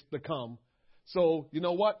allowing this to come. So you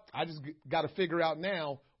know what? I just got to figure out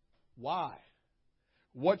now why.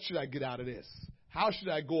 What should I get out of this? How should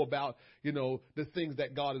I go about, the things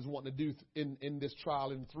that God is wanting to do in this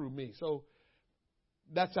trial and through me? So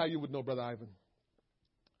that's how you would know, Brother Ivan.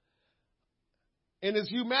 In his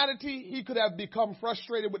humanity, he could have become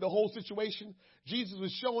frustrated with the whole situation. Jesus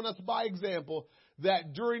was showing us by example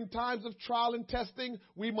that during times of trial and testing,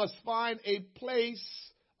 we must find a place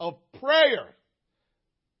of prayer.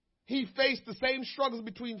 He faced the same struggles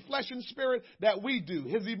between flesh and spirit that we do.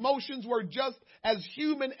 His emotions were just as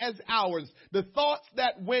human as ours. The thoughts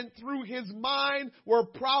that went through his mind were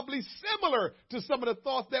probably similar to some of the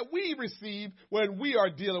thoughts that we receive when we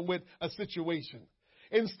are dealing with a situation.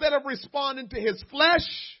 Instead of responding to his flesh,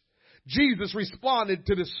 Jesus responded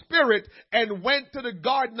to the Spirit and went to the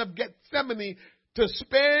Garden of Gethsemane to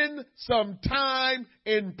spend some time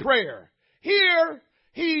in prayer. Here,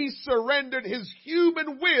 he surrendered his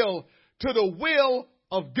human will to the will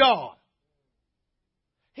of God.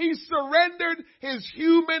 He surrendered his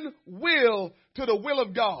human will to the will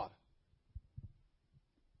of God.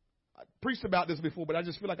 I preached about this before, but I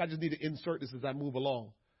just feel like I just need to insert this as I move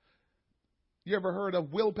along. You ever heard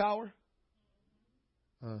of willpower?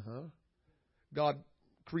 God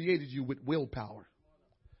created you with willpower.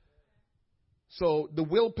 So the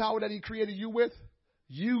willpower that he created you with,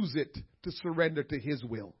 use it to surrender to his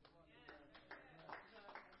will.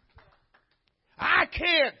 I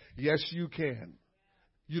can't. Yes, you can.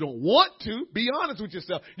 You don't want to. Be honest with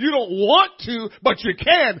yourself. You don't want to, but you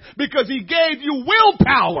can because he gave you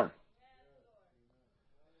willpower.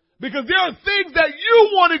 Because there are things that you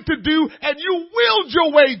wanted to do and you willed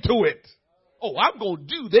your way to it. Oh, I'm going to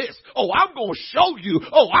do this. Oh, I'm going to show you.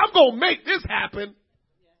 Oh, I'm going to make this happen.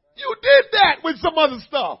 You did that with some other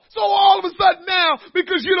stuff. So all of a sudden now,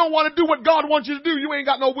 because you don't want to do what God wants you to do, you ain't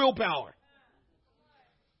got no willpower.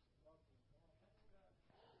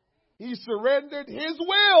 He surrendered his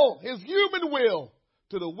will, his human will,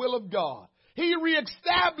 to the will of God. He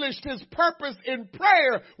reestablished his purpose in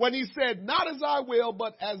prayer when he said, not as I will,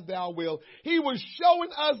 but as thou wilt. He was showing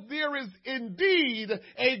us there is indeed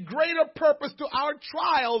a greater purpose to our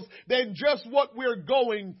trials than just what we're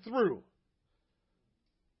going through.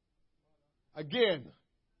 Again,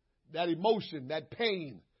 that emotion, that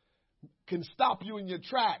pain can stop you in your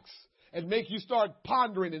tracks and make you start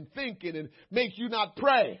pondering and thinking and make you not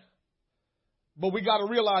pray. But we got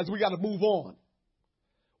to realize we got to move on.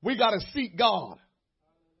 We got to seek God.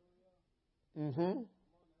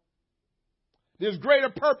 There's greater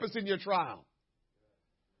purpose in your trial.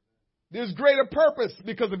 There's greater purpose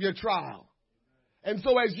because of your trial. And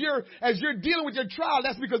so as you're dealing with your trial,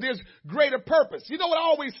 that's because there's greater purpose. You know what I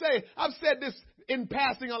always say? I've said this in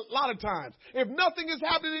passing a lot of times. If nothing is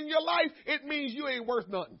happening in your life, it means you ain't worth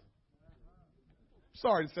nothing.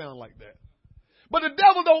 Sorry to sound like that. But the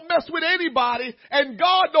devil don't mess with anybody, and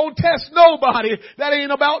God don't test nobody that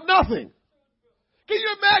ain't about nothing. Can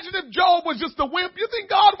you imagine if Job was just a wimp? You think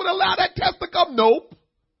God would allow that test to come? Nope.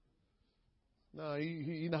 No,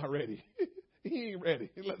 he not ready. He ain't ready.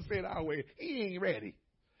 Let's say it our way. He ain't ready.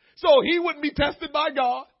 So he wouldn't be tested by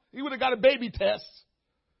God. He would have got a baby test.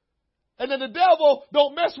 And then the devil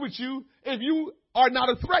don't mess with you if you are not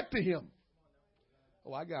a threat to him.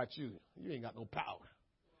 Oh, I got you. You ain't got no power.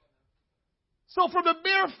 So from the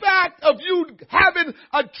mere fact of you having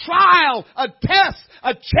a trial, a test,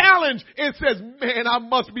 a challenge, it says, man, I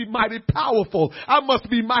must be mighty powerful. I must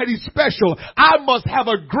be mighty special. I must have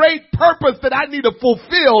a great purpose that I need to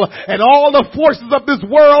fulfill. And all the forces of this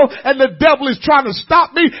world and the devil is trying to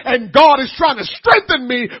stop me, and God is trying to strengthen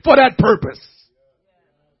me for that purpose.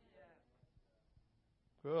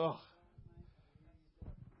 Ugh.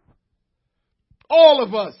 All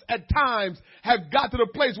of us at times have got to the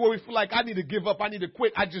place where we feel like I need to give up. I need to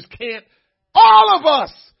quit. I just can't. All of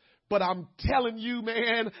us. But I'm telling you,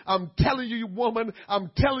 man, I'm telling you, woman, I'm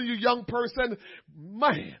telling you, young person,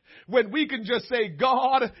 man, when we can just say,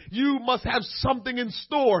 God, you must have something in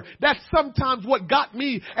store. That's sometimes what got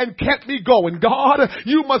me and kept me going. God,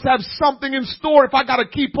 you must have something in store if I got to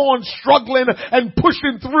keep on struggling and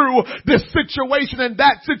pushing through this situation and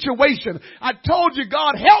that situation. I told you,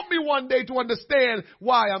 God, help me one day to understand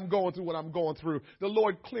why I'm going through what I'm going through. The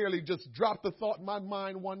Lord clearly just dropped the thought in my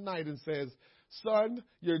mind one night and says, son,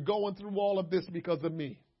 you're going through all of this because of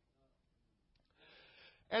me.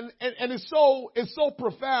 And it's so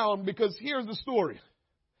profound because here's the story.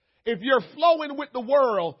 If you're flowing with the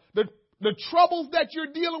world, the troubles that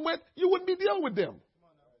you're dealing with, you wouldn't be dealing with them.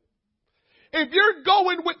 If you're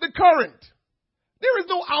going with the current, there is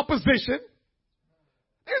no opposition.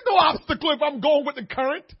 There's no obstacle if I'm going with the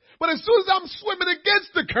current. But as soon as I'm swimming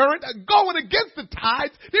against the current, going against the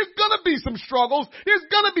tides, there's going to be some struggles. There's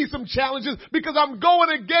going to be some challenges because I'm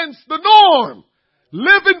going against the norm.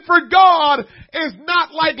 Living for God is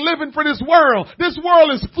not like living for this world. This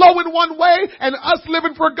world is flowing one way and us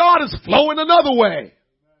living for God is flowing another way.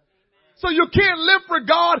 So you can't live for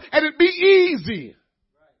God and it be easy.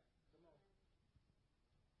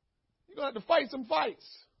 You're going to have to fight some fights.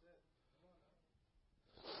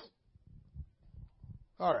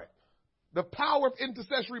 All right. The power of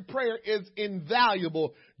intercessory prayer is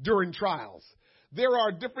invaluable during trials. There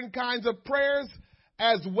are different kinds of prayers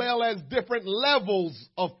as well as different levels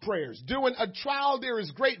of prayers. During a trial, there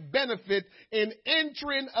is great benefit in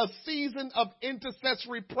entering a season of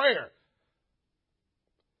intercessory prayer.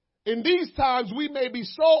 In these times, we may be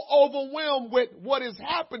so overwhelmed with what is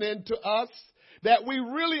happening to us that we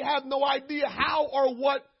really have no idea how or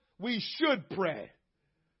what we should pray.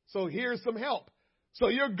 So here's some help. So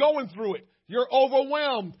you're going through it. You're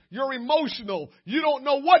overwhelmed. You're emotional. You don't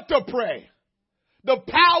know what to pray. The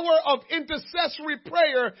power of intercessory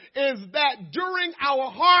prayer is that during our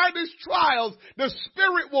hardest trials, the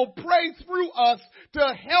Spirit will pray through us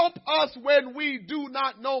to help us when we do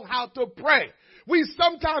not know how to pray. We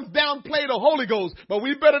sometimes downplay the Holy Ghost, but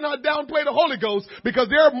we better not downplay the Holy Ghost because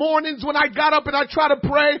there are mornings when I got up and I try to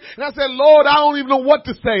pray and I said, Lord, I don't even know what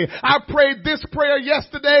to say. I prayed this prayer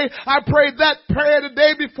yesterday. I prayed that prayer the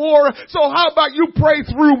day before. So how about you pray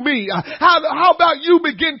through me? How about you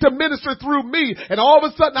begin to minister through me? And all of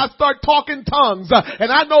a sudden I start talking tongues and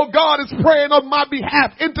I know God is praying on my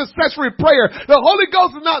behalf. Intercessory prayer. The Holy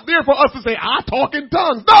Ghost is not there for us to say, I talk in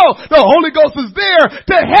tongues. No, the Holy Ghost is there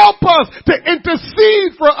to help us to intercede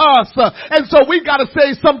for us. And so we got to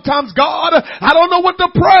say sometimes, God, I don't know what to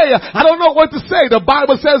pray. I don't know what to say. The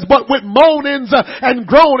Bible says, but with moanings and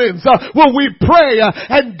groanings will we pray.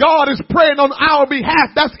 And God is praying on our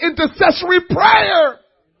behalf. That's intercessory prayer.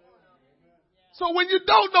 So when you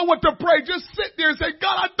don't know what to pray, just sit there and say,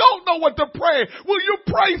 God, I don't know what to pray. Will you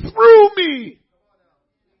pray through me?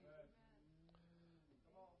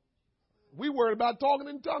 We worried about talking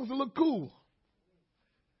in tongues to look cool.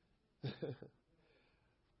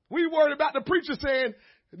 We worried about the preacher saying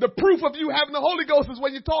the proof of you having the Holy Ghost is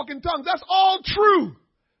when you talk in tongues. That's all true.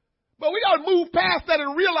 But we got to move past that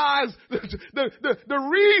and realize the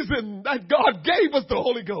reason that God gave us the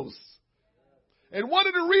Holy Ghost. And one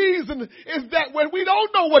of the reasons is that when we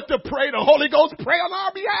don't know what to pray, the Holy Ghost pray on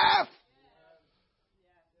our behalf.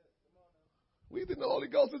 We think the Holy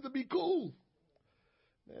Ghost is to be cool.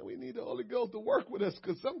 Man, we need the Holy Ghost to work with us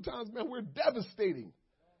because sometimes, man, we're devastating.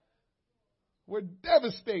 We're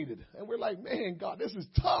devastated. And we're like, man, God, this is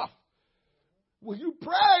tough. Will you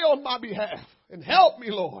pray on my behalf and help me,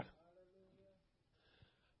 Lord?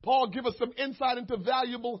 Paul gives us some insight into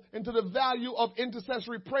the value of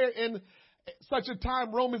intercessory prayer in such a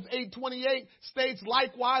time. Romans 8:28 states,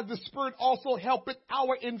 likewise, the Spirit also helpeth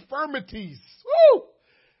our infirmities. Woo!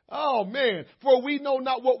 Oh, man, for we know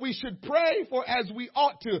not what we should pray for as we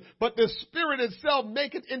ought to, but the Spirit itself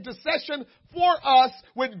maketh intercession for us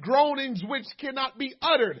with groanings which cannot be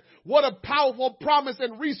uttered. What a powerful promise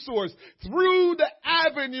and resource. Through the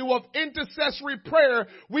avenue of intercessory prayer,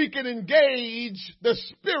 we can engage the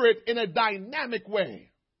Spirit in a dynamic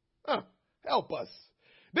way. Help us.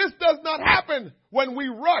 This does not happen when we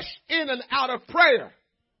rush in and out of prayer.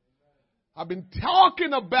 I've been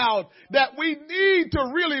talking about that we need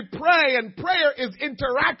to really pray, and prayer is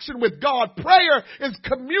interaction with God. Prayer is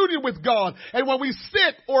communion with God. And when we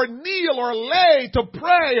sit or kneel or lay to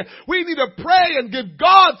pray, we need to pray and give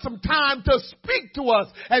God some time to speak to us.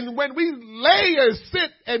 And when we lay or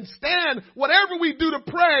sit and stand, whatever we do to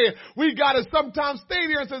pray, we got to sometimes stay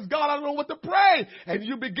there and say, God, I don't know what to pray. And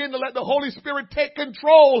you begin to let the Holy Spirit take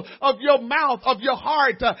control of your mouth, of your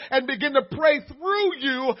heart, and begin to pray through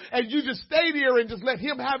you, and you just just stay there and just let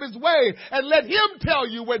him have his way and let him tell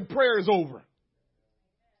you when prayer is over.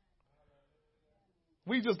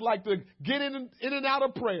 We just like to get in and out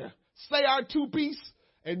of prayer, say our two-piece,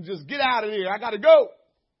 and just get out of here. I got to go.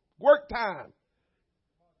 Work time.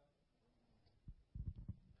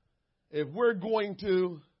 If we're going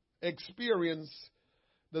to experience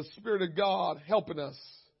the Spirit of God helping us,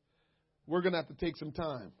 we're going to have to take some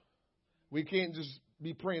time. We can't just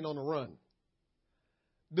be praying on the run.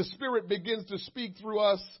 The Spirit begins to speak through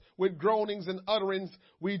us with groanings and utterings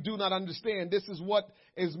we do not understand. This is what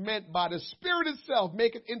is meant by the Spirit itself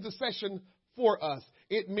making intercession for us.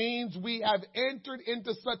 It means we have entered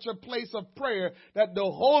into such a place of prayer that the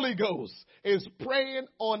Holy Ghost is praying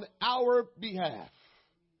on our behalf.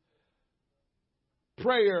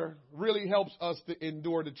 Prayer really helps us to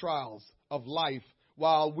endure the trials of life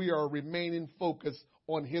while we are remaining focused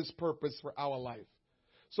on His purpose for our life.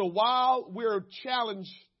 So while we're challenged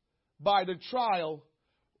by the trials,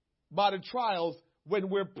 when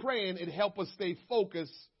we're praying, it helps us stay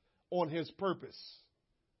focused on His purpose.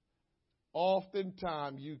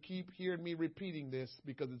 Oftentimes, you keep hearing me repeating this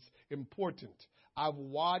because it's important. I've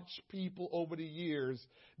watched people over the years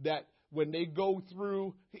that when they go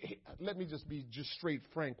through, let me just be straight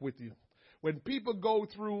frank with you. When people go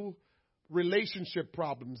through relationship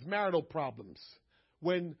problems, marital problems,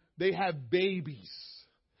 when they have babies,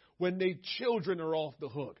 when their children are off the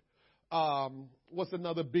hook. What's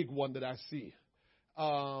another big one that I see?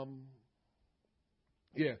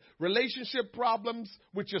 Relationship problems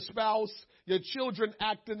with your spouse, your children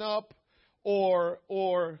acting up, or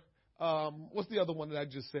what's the other one that I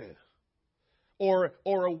just said? Or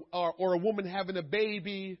a woman having a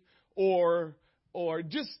baby, or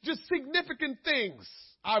just significant things.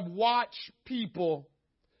 I've watched people,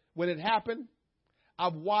 when it happened,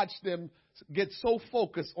 I've watched them get so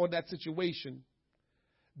focused on that situation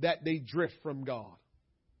that they drift from God.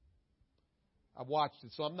 I've watched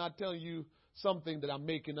it. So I'm not telling you something that I'm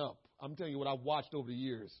making up. I'm telling you what I've watched over the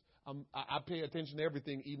years. I pay attention to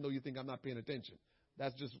everything, even though you think I'm not paying attention.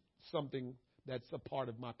 That's just something that's a part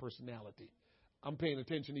of my personality. I'm paying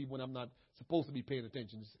attention even when I'm not supposed to be paying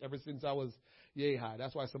attention. Ever since I was yay high.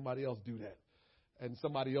 That's why somebody else do that. And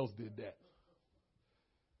somebody else did that.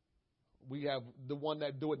 We have the one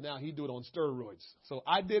that do it now. He do it on steroids. So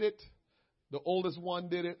I did it. The oldest one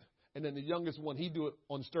did it. And then the youngest one, he do it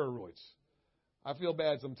on steroids. I feel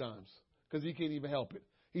bad sometimes because he can't even help it.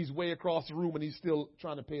 He's way across the room and he's still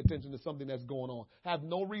trying to pay attention to something that's going on. Have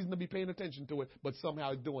no reason to be paying attention to it, but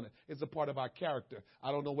somehow he's doing it. It's a part of our character.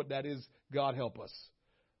 I don't know what that is. God help us.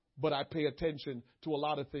 But I pay attention to a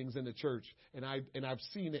lot of things in the church, and I've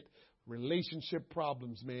seen it. Relationship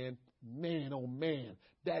problems, man. Man, oh man,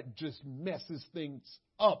 that just messes things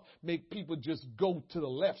up. Make people just go to the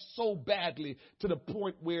left so badly to the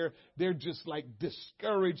point where they're just like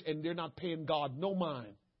discouraged and they're not paying God no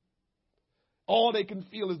mind. All they can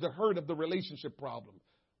feel is the hurt of the relationship problem.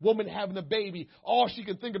 Woman having a baby, all she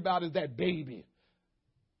can think about is that baby.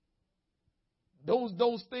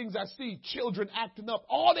 Those things I see, children acting up,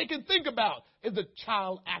 all they can think about is the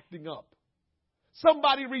child acting up.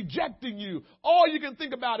 Somebody rejecting you, all you can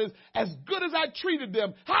think about is, as good as I treated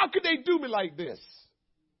them, how could they do me like this?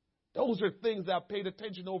 Those are things that I've paid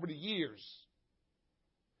attention over the years.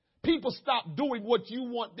 People stop doing what you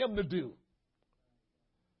want them to do.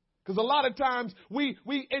 Because a lot of times we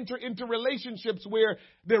enter into relationships where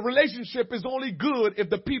the relationship is only good if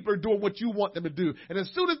the people are doing what you want them to do. And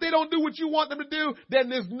as soon as they don't do what you want them to do, then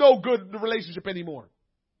there's no good relationship anymore.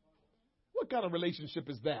 What kind of relationship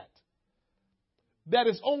is that? That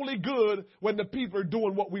is only good when the people are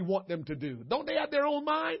doing what we want them to do. Don't they have their own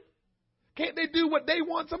mind? Can't they do what they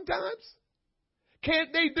want sometimes?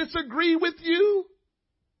 Can't they disagree with you?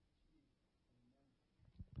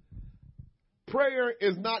 Prayer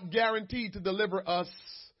is not guaranteed to deliver us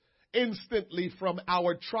instantly from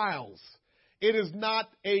our trials. It is not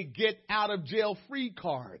a get out of jail free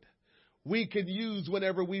card we can use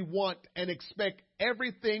whenever we want and expect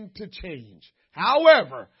everything to change.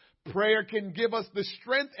 However, prayer can give us the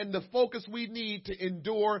strength and the focus we need to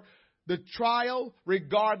endure the trial,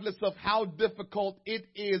 regardless of how difficult it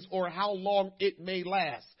is or how long it may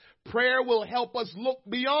last. Prayer will help us look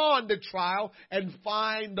beyond the trial and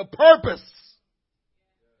find the purpose.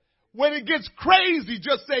 When it gets crazy,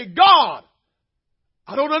 just say, God,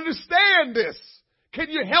 I don't understand this. Can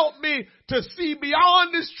you help me to see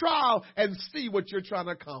beyond this trial and see what you're trying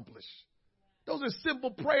to accomplish? Those are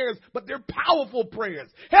simple prayers, but they're powerful prayers.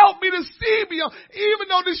 Help me to see beyond, even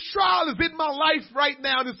though this trial is in my life right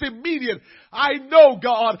now and it's immediate. I know,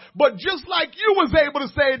 God, but just like you was able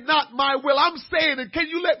to say, not my will, I'm saying it. Can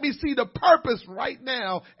you let me see the purpose right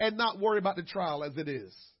now and not worry about the trial as it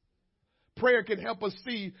is? Prayer can help us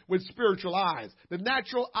see with spiritual eyes. The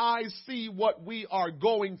natural eyes see what we are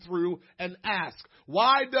going through and ask,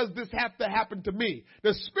 why does this have to happen to me?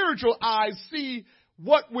 The spiritual eyes see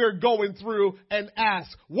what we're going through and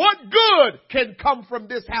ask, what good can come from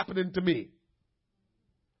this happening to me?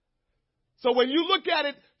 So when you look at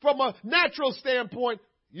it from a natural standpoint,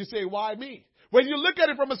 you say, why me? When you look at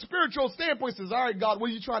it from a spiritual standpoint, it says, all right, God, what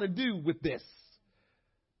are you trying to do with this?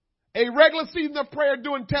 A regular season of prayer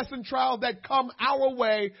during tests and trials that come our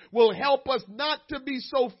way will help us not to be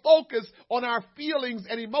so focused on our feelings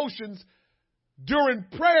and emotions. During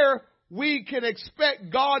prayer, we can expect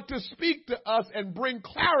God to speak to us and bring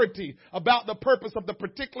clarity about the purpose of the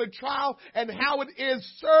particular trial and how it is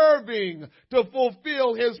serving to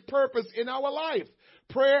fulfill His purpose in our life.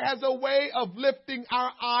 Prayer has a way of lifting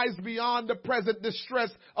our eyes beyond the present distress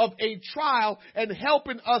of a trial and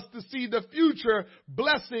helping us to see the future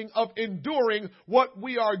blessing of enduring what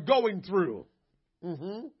we are going through.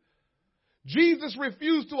 Jesus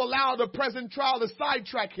refused to allow the present trial to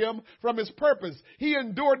sidetrack him from his purpose. He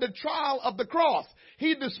endured the trial of the cross.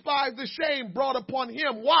 He despised the shame brought upon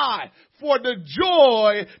him. Why? For the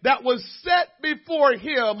joy that was set before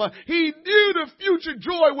him. He knew the future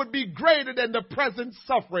joy would be greater than the present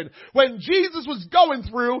suffering. When Jesus was going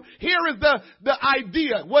through, here is the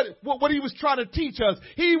idea, what he was trying to teach us.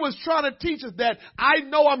 He was trying to teach us that I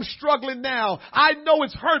know I'm struggling now. I know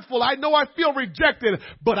it's hurtful. I know I feel rejected,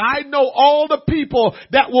 but I know all the people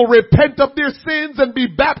that will repent of their sins and be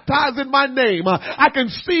baptized in my name. I can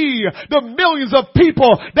see the millions of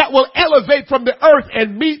people that will elevate from the earth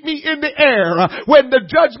and meet me in the air. When the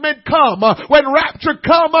judgment come, when rapture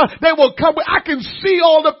come, they will come. I can see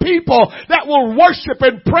all the people that will worship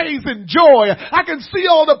and praise and joy. I can see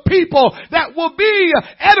all the people that will be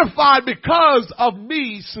edified because of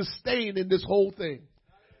me sustaining this whole thing.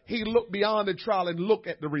 He looked beyond the trial and looked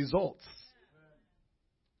at the results.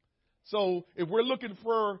 So if we're looking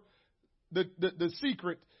for the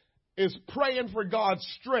secret is praying for God's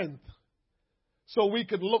strength so we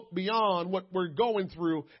can look beyond what we're going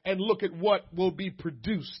through and look at what will be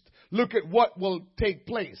produced. Look at what will take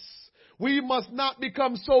place. We must not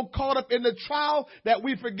become so caught up in the trial that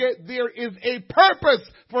we forget there is a purpose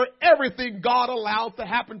for everything God allows to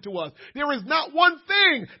happen to us. There is not one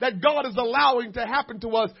thing that God is allowing to happen to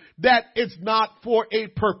us that it's not for a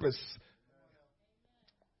purpose.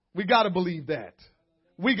 We got to believe that.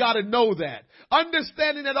 We got to know that.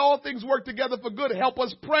 Understanding that all things work together for good, help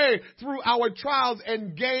us pray through our trials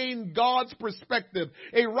and gain God's perspective.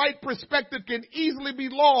 A right perspective can easily be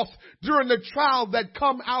lost during the trials that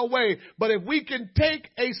come our way. But if we can take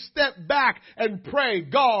a step back and pray,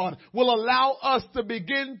 God will allow us to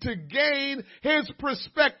begin to gain His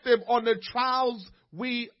perspective on the trials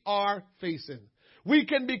we are facing. We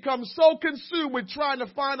can become so consumed with trying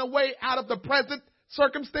to find a way out of the present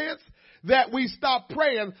circumstance that we stop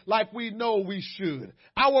praying like we know we should.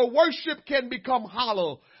 Our worship can become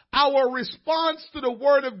hollow. Our response to the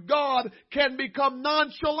word of God can become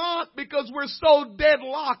nonchalant because we're so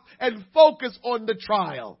deadlocked and focused on the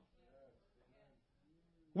trial.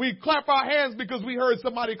 We clap our hands because we heard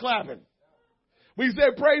somebody clapping. We say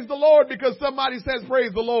praise the Lord because somebody says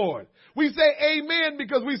praise the Lord. We say amen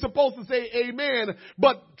because we're supposed to say amen,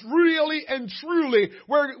 but really and truly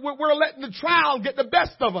we're letting the trial get the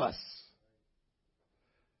best of us.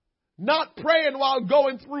 Not praying while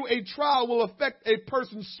going through a trial will affect a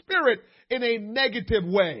person's spirit in a negative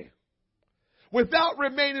way. Without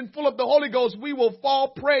remaining full of the Holy Ghost, we will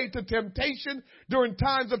fall prey to temptation during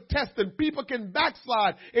times of testing. People can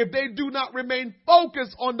backslide if they do not remain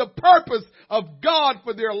focused on the purpose of God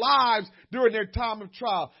for their lives during their time of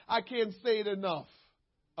trial. I can't say it enough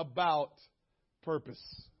about purpose.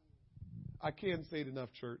 I can't say it enough,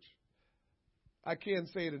 church. I can't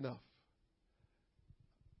say it enough.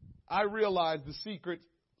 I realize the secret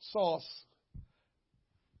sauce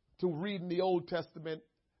to reading the Old Testament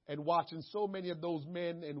and watching so many of those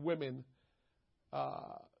men and women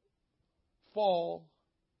fall,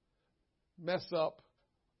 mess up,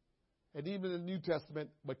 and even in the New Testament,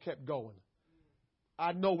 but kept going.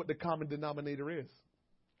 I know what the common denominator is.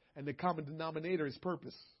 And the common denominator is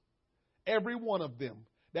purpose. Every one of them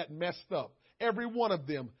that messed up, every one of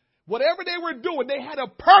them, whatever they were doing, they had a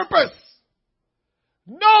purpose.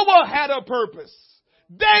 Noah had a purpose.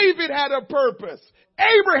 David had a purpose.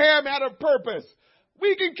 Abraham had a purpose.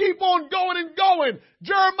 We can keep on going and going.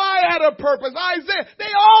 Jeremiah had a purpose. Isaiah,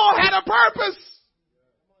 they all had a purpose.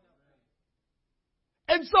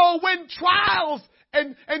 And so when trials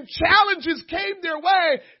and challenges came their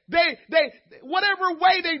way, they whatever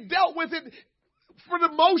way they dealt with it, for the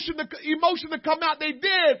emotion to come out, they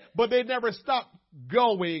did, but they never stopped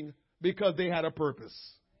going because they had a purpose.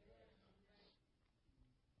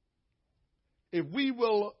 If we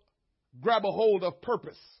will grab a hold of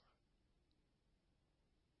purpose,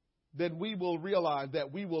 then we will realize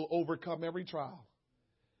that we will overcome every trial.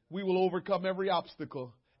 We will overcome every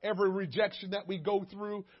obstacle. Every rejection that we go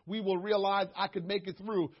through, we will realize I could make it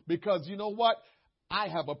through because you know what? I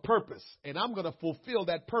have a purpose and I'm going to fulfill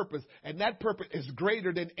that purpose. And that purpose is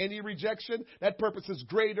greater than any rejection. That purpose is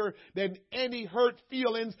greater than any hurt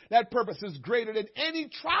feelings. That purpose is greater than any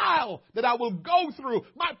trial that I will go through.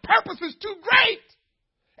 My purpose is too great.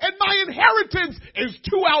 And my inheritance is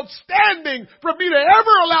too outstanding for me to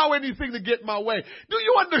ever allow anything to get in my way. Do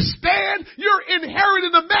you understand? You're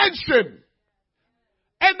inheriting a mansion.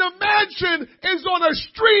 And the mansion is on a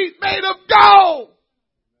street made of gold.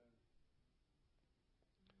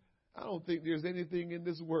 I don't think there's anything in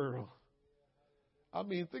this world. I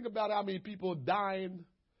mean, think about how many people dying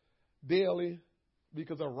daily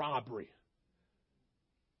because of robbery,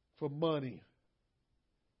 for money,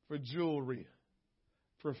 for jewelry,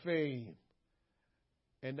 for fame.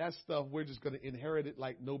 And that stuff, we're just going to inherit it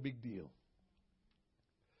like no big deal.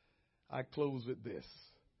 I close with this.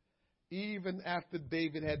 Even after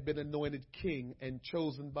David had been anointed king and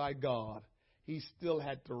chosen by God, he still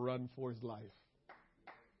had to run for his life.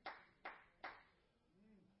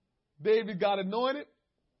 David got anointed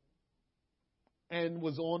and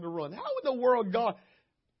was on the run. How in the world God,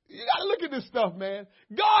 you got to look at this stuff, man.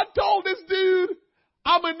 God told this dude,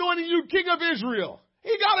 I'm anointing you king of Israel.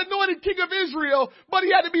 He got anointed king of Israel, but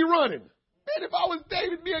he had to be running. Man, if I was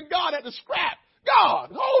David, me and God had to scrap. God,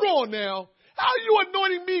 hold on now. How are you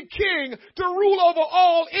anointing me king to rule over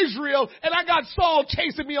all Israel and I got Saul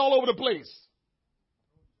chasing me all over the place?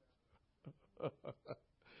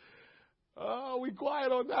 Oh, we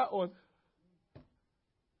quiet on that one.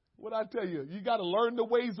 What I tell you, you got to learn the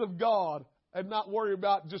ways of God and not worry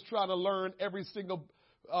about just trying to learn every single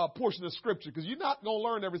portion of Scripture, because you're not going to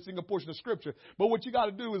learn every single portion of Scripture. But what you got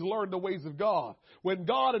to do is learn the ways of God. When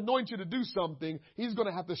God anoints you to do something, He's going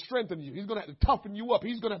to have to strengthen you. He's going to have to toughen you up.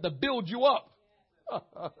 He's going to have to build you up.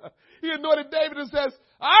 He anointed David and says,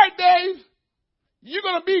 all right, Dave, you're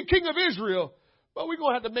going to be king of Israel, but we're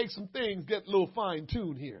going to have to make some things get a little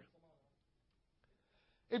fine-tuned here.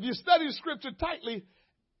 If you study the Scripture tightly,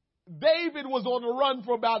 David was on the run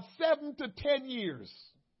for about 7 to 10 years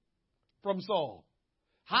from Saul,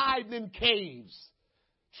 hiding in caves,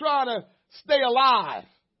 trying to stay alive.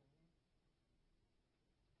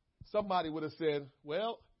 Somebody would have said,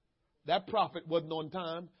 well, that prophet wasn't on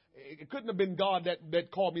time. It couldn't have been God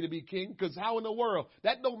that called me to be king, because how in the world?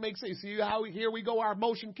 That don't make sense. See how here we go, our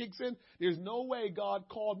emotion kicks in? There's no way God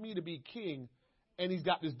called me to be king, and he's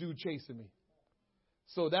got this dude chasing me.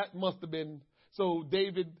 So that must have been, so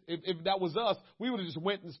David, if that was us, we would have just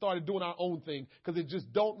went and started doing our own thing, because it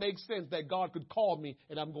just don't make sense that God could call me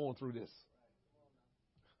and I'm going through this.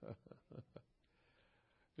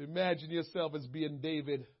 Imagine yourself as being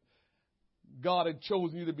David. God had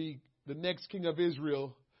chosen you to be the next king of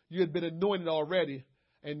Israel. You had been anointed already,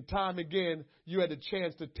 and time again, you had a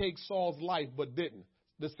chance to take Saul's life, but didn't.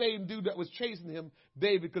 The same dude that was chasing him,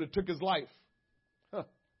 David could have took his life.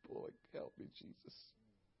 Boy, help me, Jesus.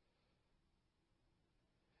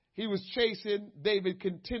 He was chasing David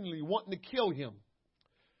continually, wanting to kill him.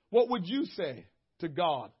 What would you say to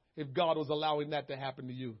God if God was allowing that to happen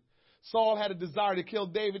to you? Saul had a desire to kill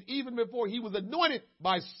David even before he was anointed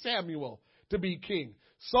by Samuel to be king.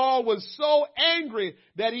 Saul was so angry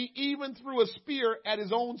that he even threw a spear at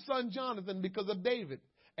his own son Jonathan because of David.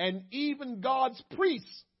 And even God's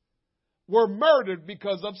priests were murdered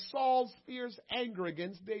because of Saul's fierce anger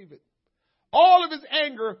against David. All of his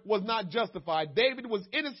anger was not justified. David was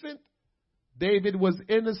innocent. David was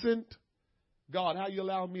innocent. God, how you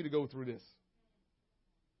allowing me to go through this?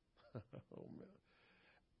 Oh, man.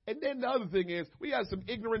 And then the other thing is, we have some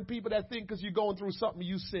ignorant people that think because you're going through something,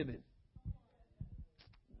 you sinning.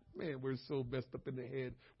 Man, we're so messed up in the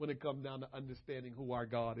head when it comes down to understanding who our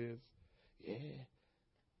God is. Yeah,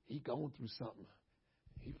 he going through something.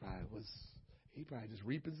 He probably just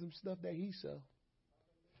reaping some stuff that he saw.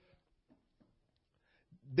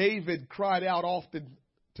 David cried out often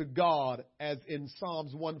to God, as in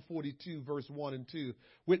Psalms 142, verse 1 and 2.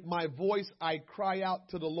 With my voice I cry out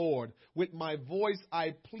to the Lord. With my voice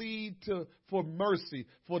I plead for mercy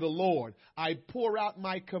for the Lord. I pour out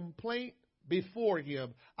my complaint before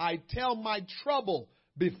him. I tell my trouble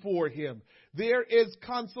before him. There is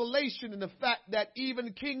consolation in the fact that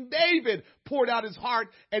even King David poured out his heart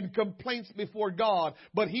and complaints before God.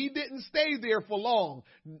 But he didn't stay there for long.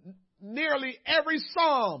 Nearly every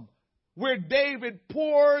psalm where David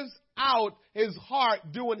pours out his heart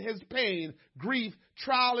during his pain, grief,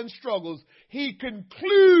 trial, and struggles, he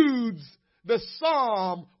concludes the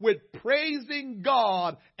psalm with praising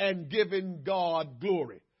God and giving God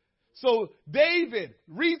glory. So David,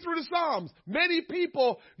 read through the Psalms. Many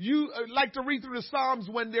people, like to read through the Psalms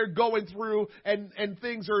when they're going through and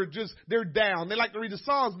things are just, they're down. They like to read the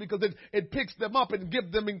Psalms because it picks them up and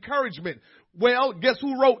gives them encouragement. Well, guess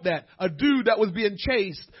who wrote that? A dude that was being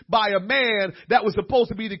chased by a man that was supposed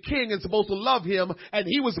to be the king and supposed to love him, and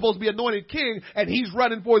he was supposed to be anointed king, and he's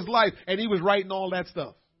running for his life, and he was writing all that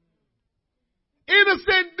stuff.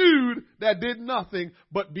 Innocent dude that did nothing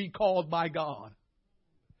but be called by God.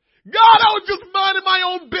 God, I was just minding my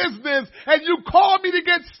own business and you called me to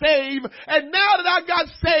get saved, and now that I got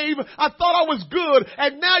saved, I thought I was good,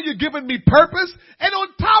 and now you're giving me purpose, and on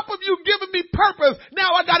top of you giving me purpose,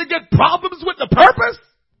 now I gotta get problems with the purpose?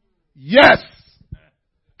 Yes.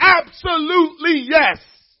 Absolutely yes.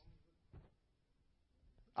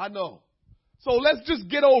 I know. So let's just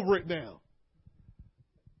get over it now.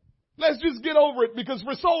 Let's just get over it, because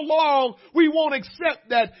for so long we won't accept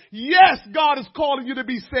that, yes, God is calling you to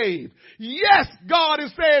be saved. Yes, God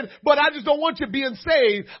is saying, but I just don't want you being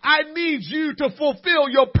saved. I need you to fulfill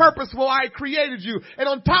your purpose for I created you. And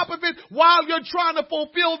on top of it, while you're trying to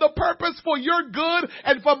fulfill the purpose for your good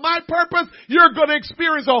and for my purpose, you're going to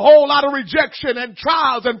experience a whole lot of rejection and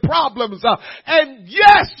trials and problems. And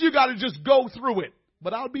yes, you got to just go through it,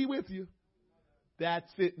 but I'll be with you.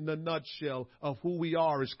 That's it in a nutshell of who we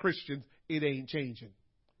are as Christians. It ain't changing.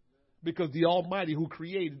 Because the Almighty who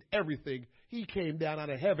created everything, he came down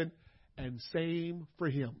out of heaven, and same for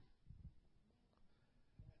him.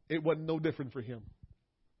 It wasn't no different for him.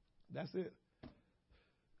 That's it.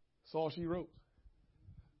 That's all she wrote.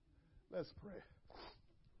 Let's pray.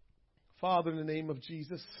 Father, in the name of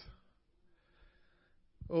Jesus,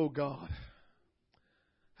 oh God,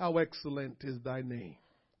 how excellent is thy name.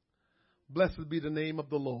 Blessed be the name of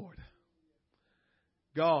the Lord,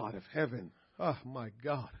 God of heaven. Ah, my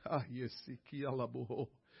God. Ah, yes,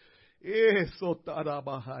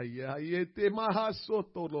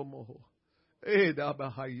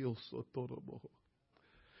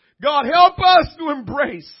 God, help us to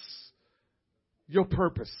embrace your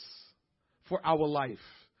purpose for our life.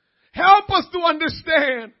 Help us to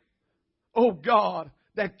understand, oh God,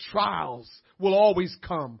 that trials will always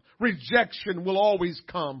come. Rejection will always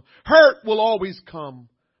come. Hurt will always come.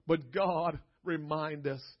 But God, remind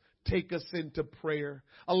us. Take us into prayer.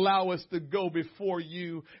 Allow us to go before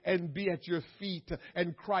you and be at your feet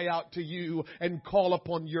and cry out to you and call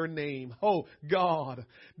upon your name. Oh God,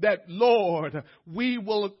 that Lord, we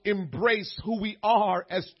will embrace who we are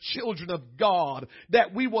as children of God.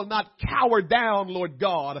 That we will not cower down, Lord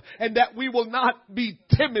God. And that we will not be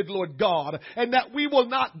timid, Lord God. And that we will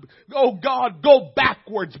not, oh God, go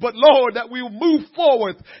backwards. But Lord, that we will move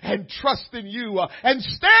forward and trust in you and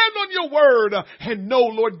stand on your word and know,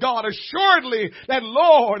 Lord God, assuredly that,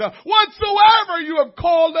 Lord, whatsoever you have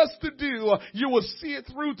called us to do, you will see it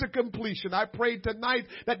through to completion. I pray tonight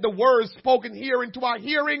that the words spoken here into our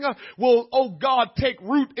hearing will, oh God, take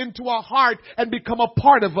root into our heart and become a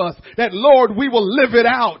part of us. That, Lord, we will live it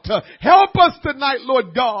out. Help us tonight,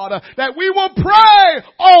 Lord God, that we will pray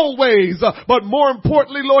always. But more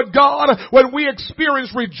importantly, Lord God, when we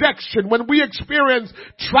experience rejection, when we experience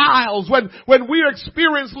trials, when we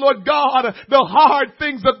experience, Lord God, the hard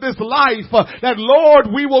things of this life, that Lord,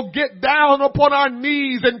 we will get down upon our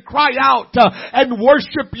knees and cry out and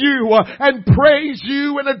worship you and praise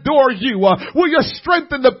you and adore you. Will you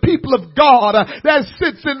strengthen the people of God that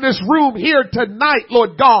sits in this room here tonight,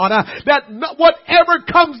 Lord God, that whatever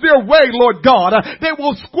comes their way, Lord God, they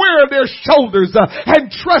will square their shoulders and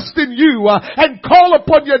trust in you and call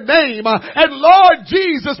upon your name, and Lord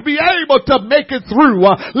Jesus, be able to make it through.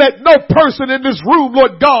 Let no person in this room,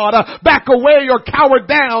 Lord God, back away or cower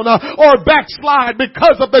down or backslide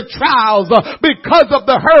because of the trials, because of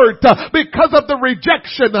the hurt, because of the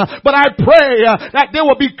rejection. But I pray that there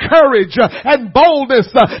will be courage and boldness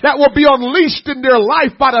that will be unleashed in their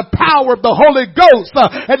life by the power of the Holy Ghost,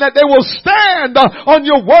 and that they will stand on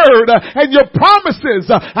your word and your promises.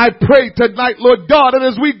 I pray tonight, Lord God, and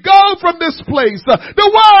as we go from this place, the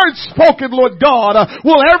words spoken, Lord God,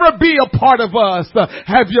 will ever be a part of us.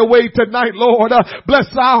 Have your way tonight, Lord. Bless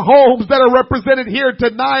our homes that are represented here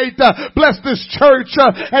tonight. tonight. Bless this church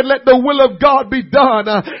and let the will of God be done.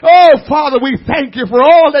 Oh, Father, we thank you for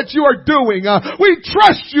all that you are doing. We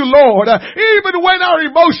trust you, Lord. Even when our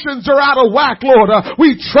emotions are out of whack, Lord,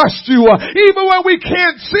 we trust you. Even when we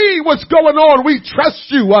can't see what's going on, we trust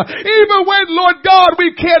you. Even when, Lord God,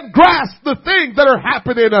 we can't grasp the things that are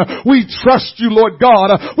happening, we trust you, Lord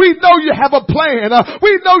God. We know you have a plan.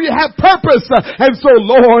 We know you have purpose. And so,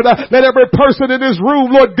 Lord, let every person in this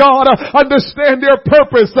room, Lord God, understand their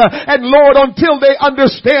purpose. And Lord, until they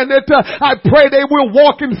understand it, I pray they will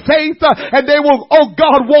walk in faith and they will, oh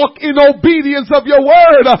God, walk in obedience of your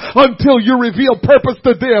word until you reveal purpose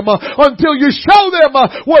to them, until you show them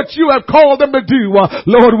what you have called them to do.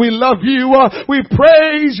 Lord, we love you. We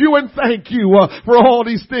praise you and thank you for all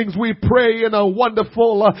these things. We pray in a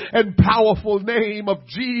wonderful and powerful name of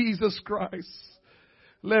Jesus Christ.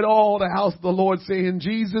 Let all the house of the Lord say in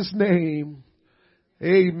Jesus' name,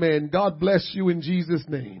 amen. God bless you in Jesus'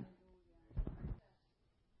 name.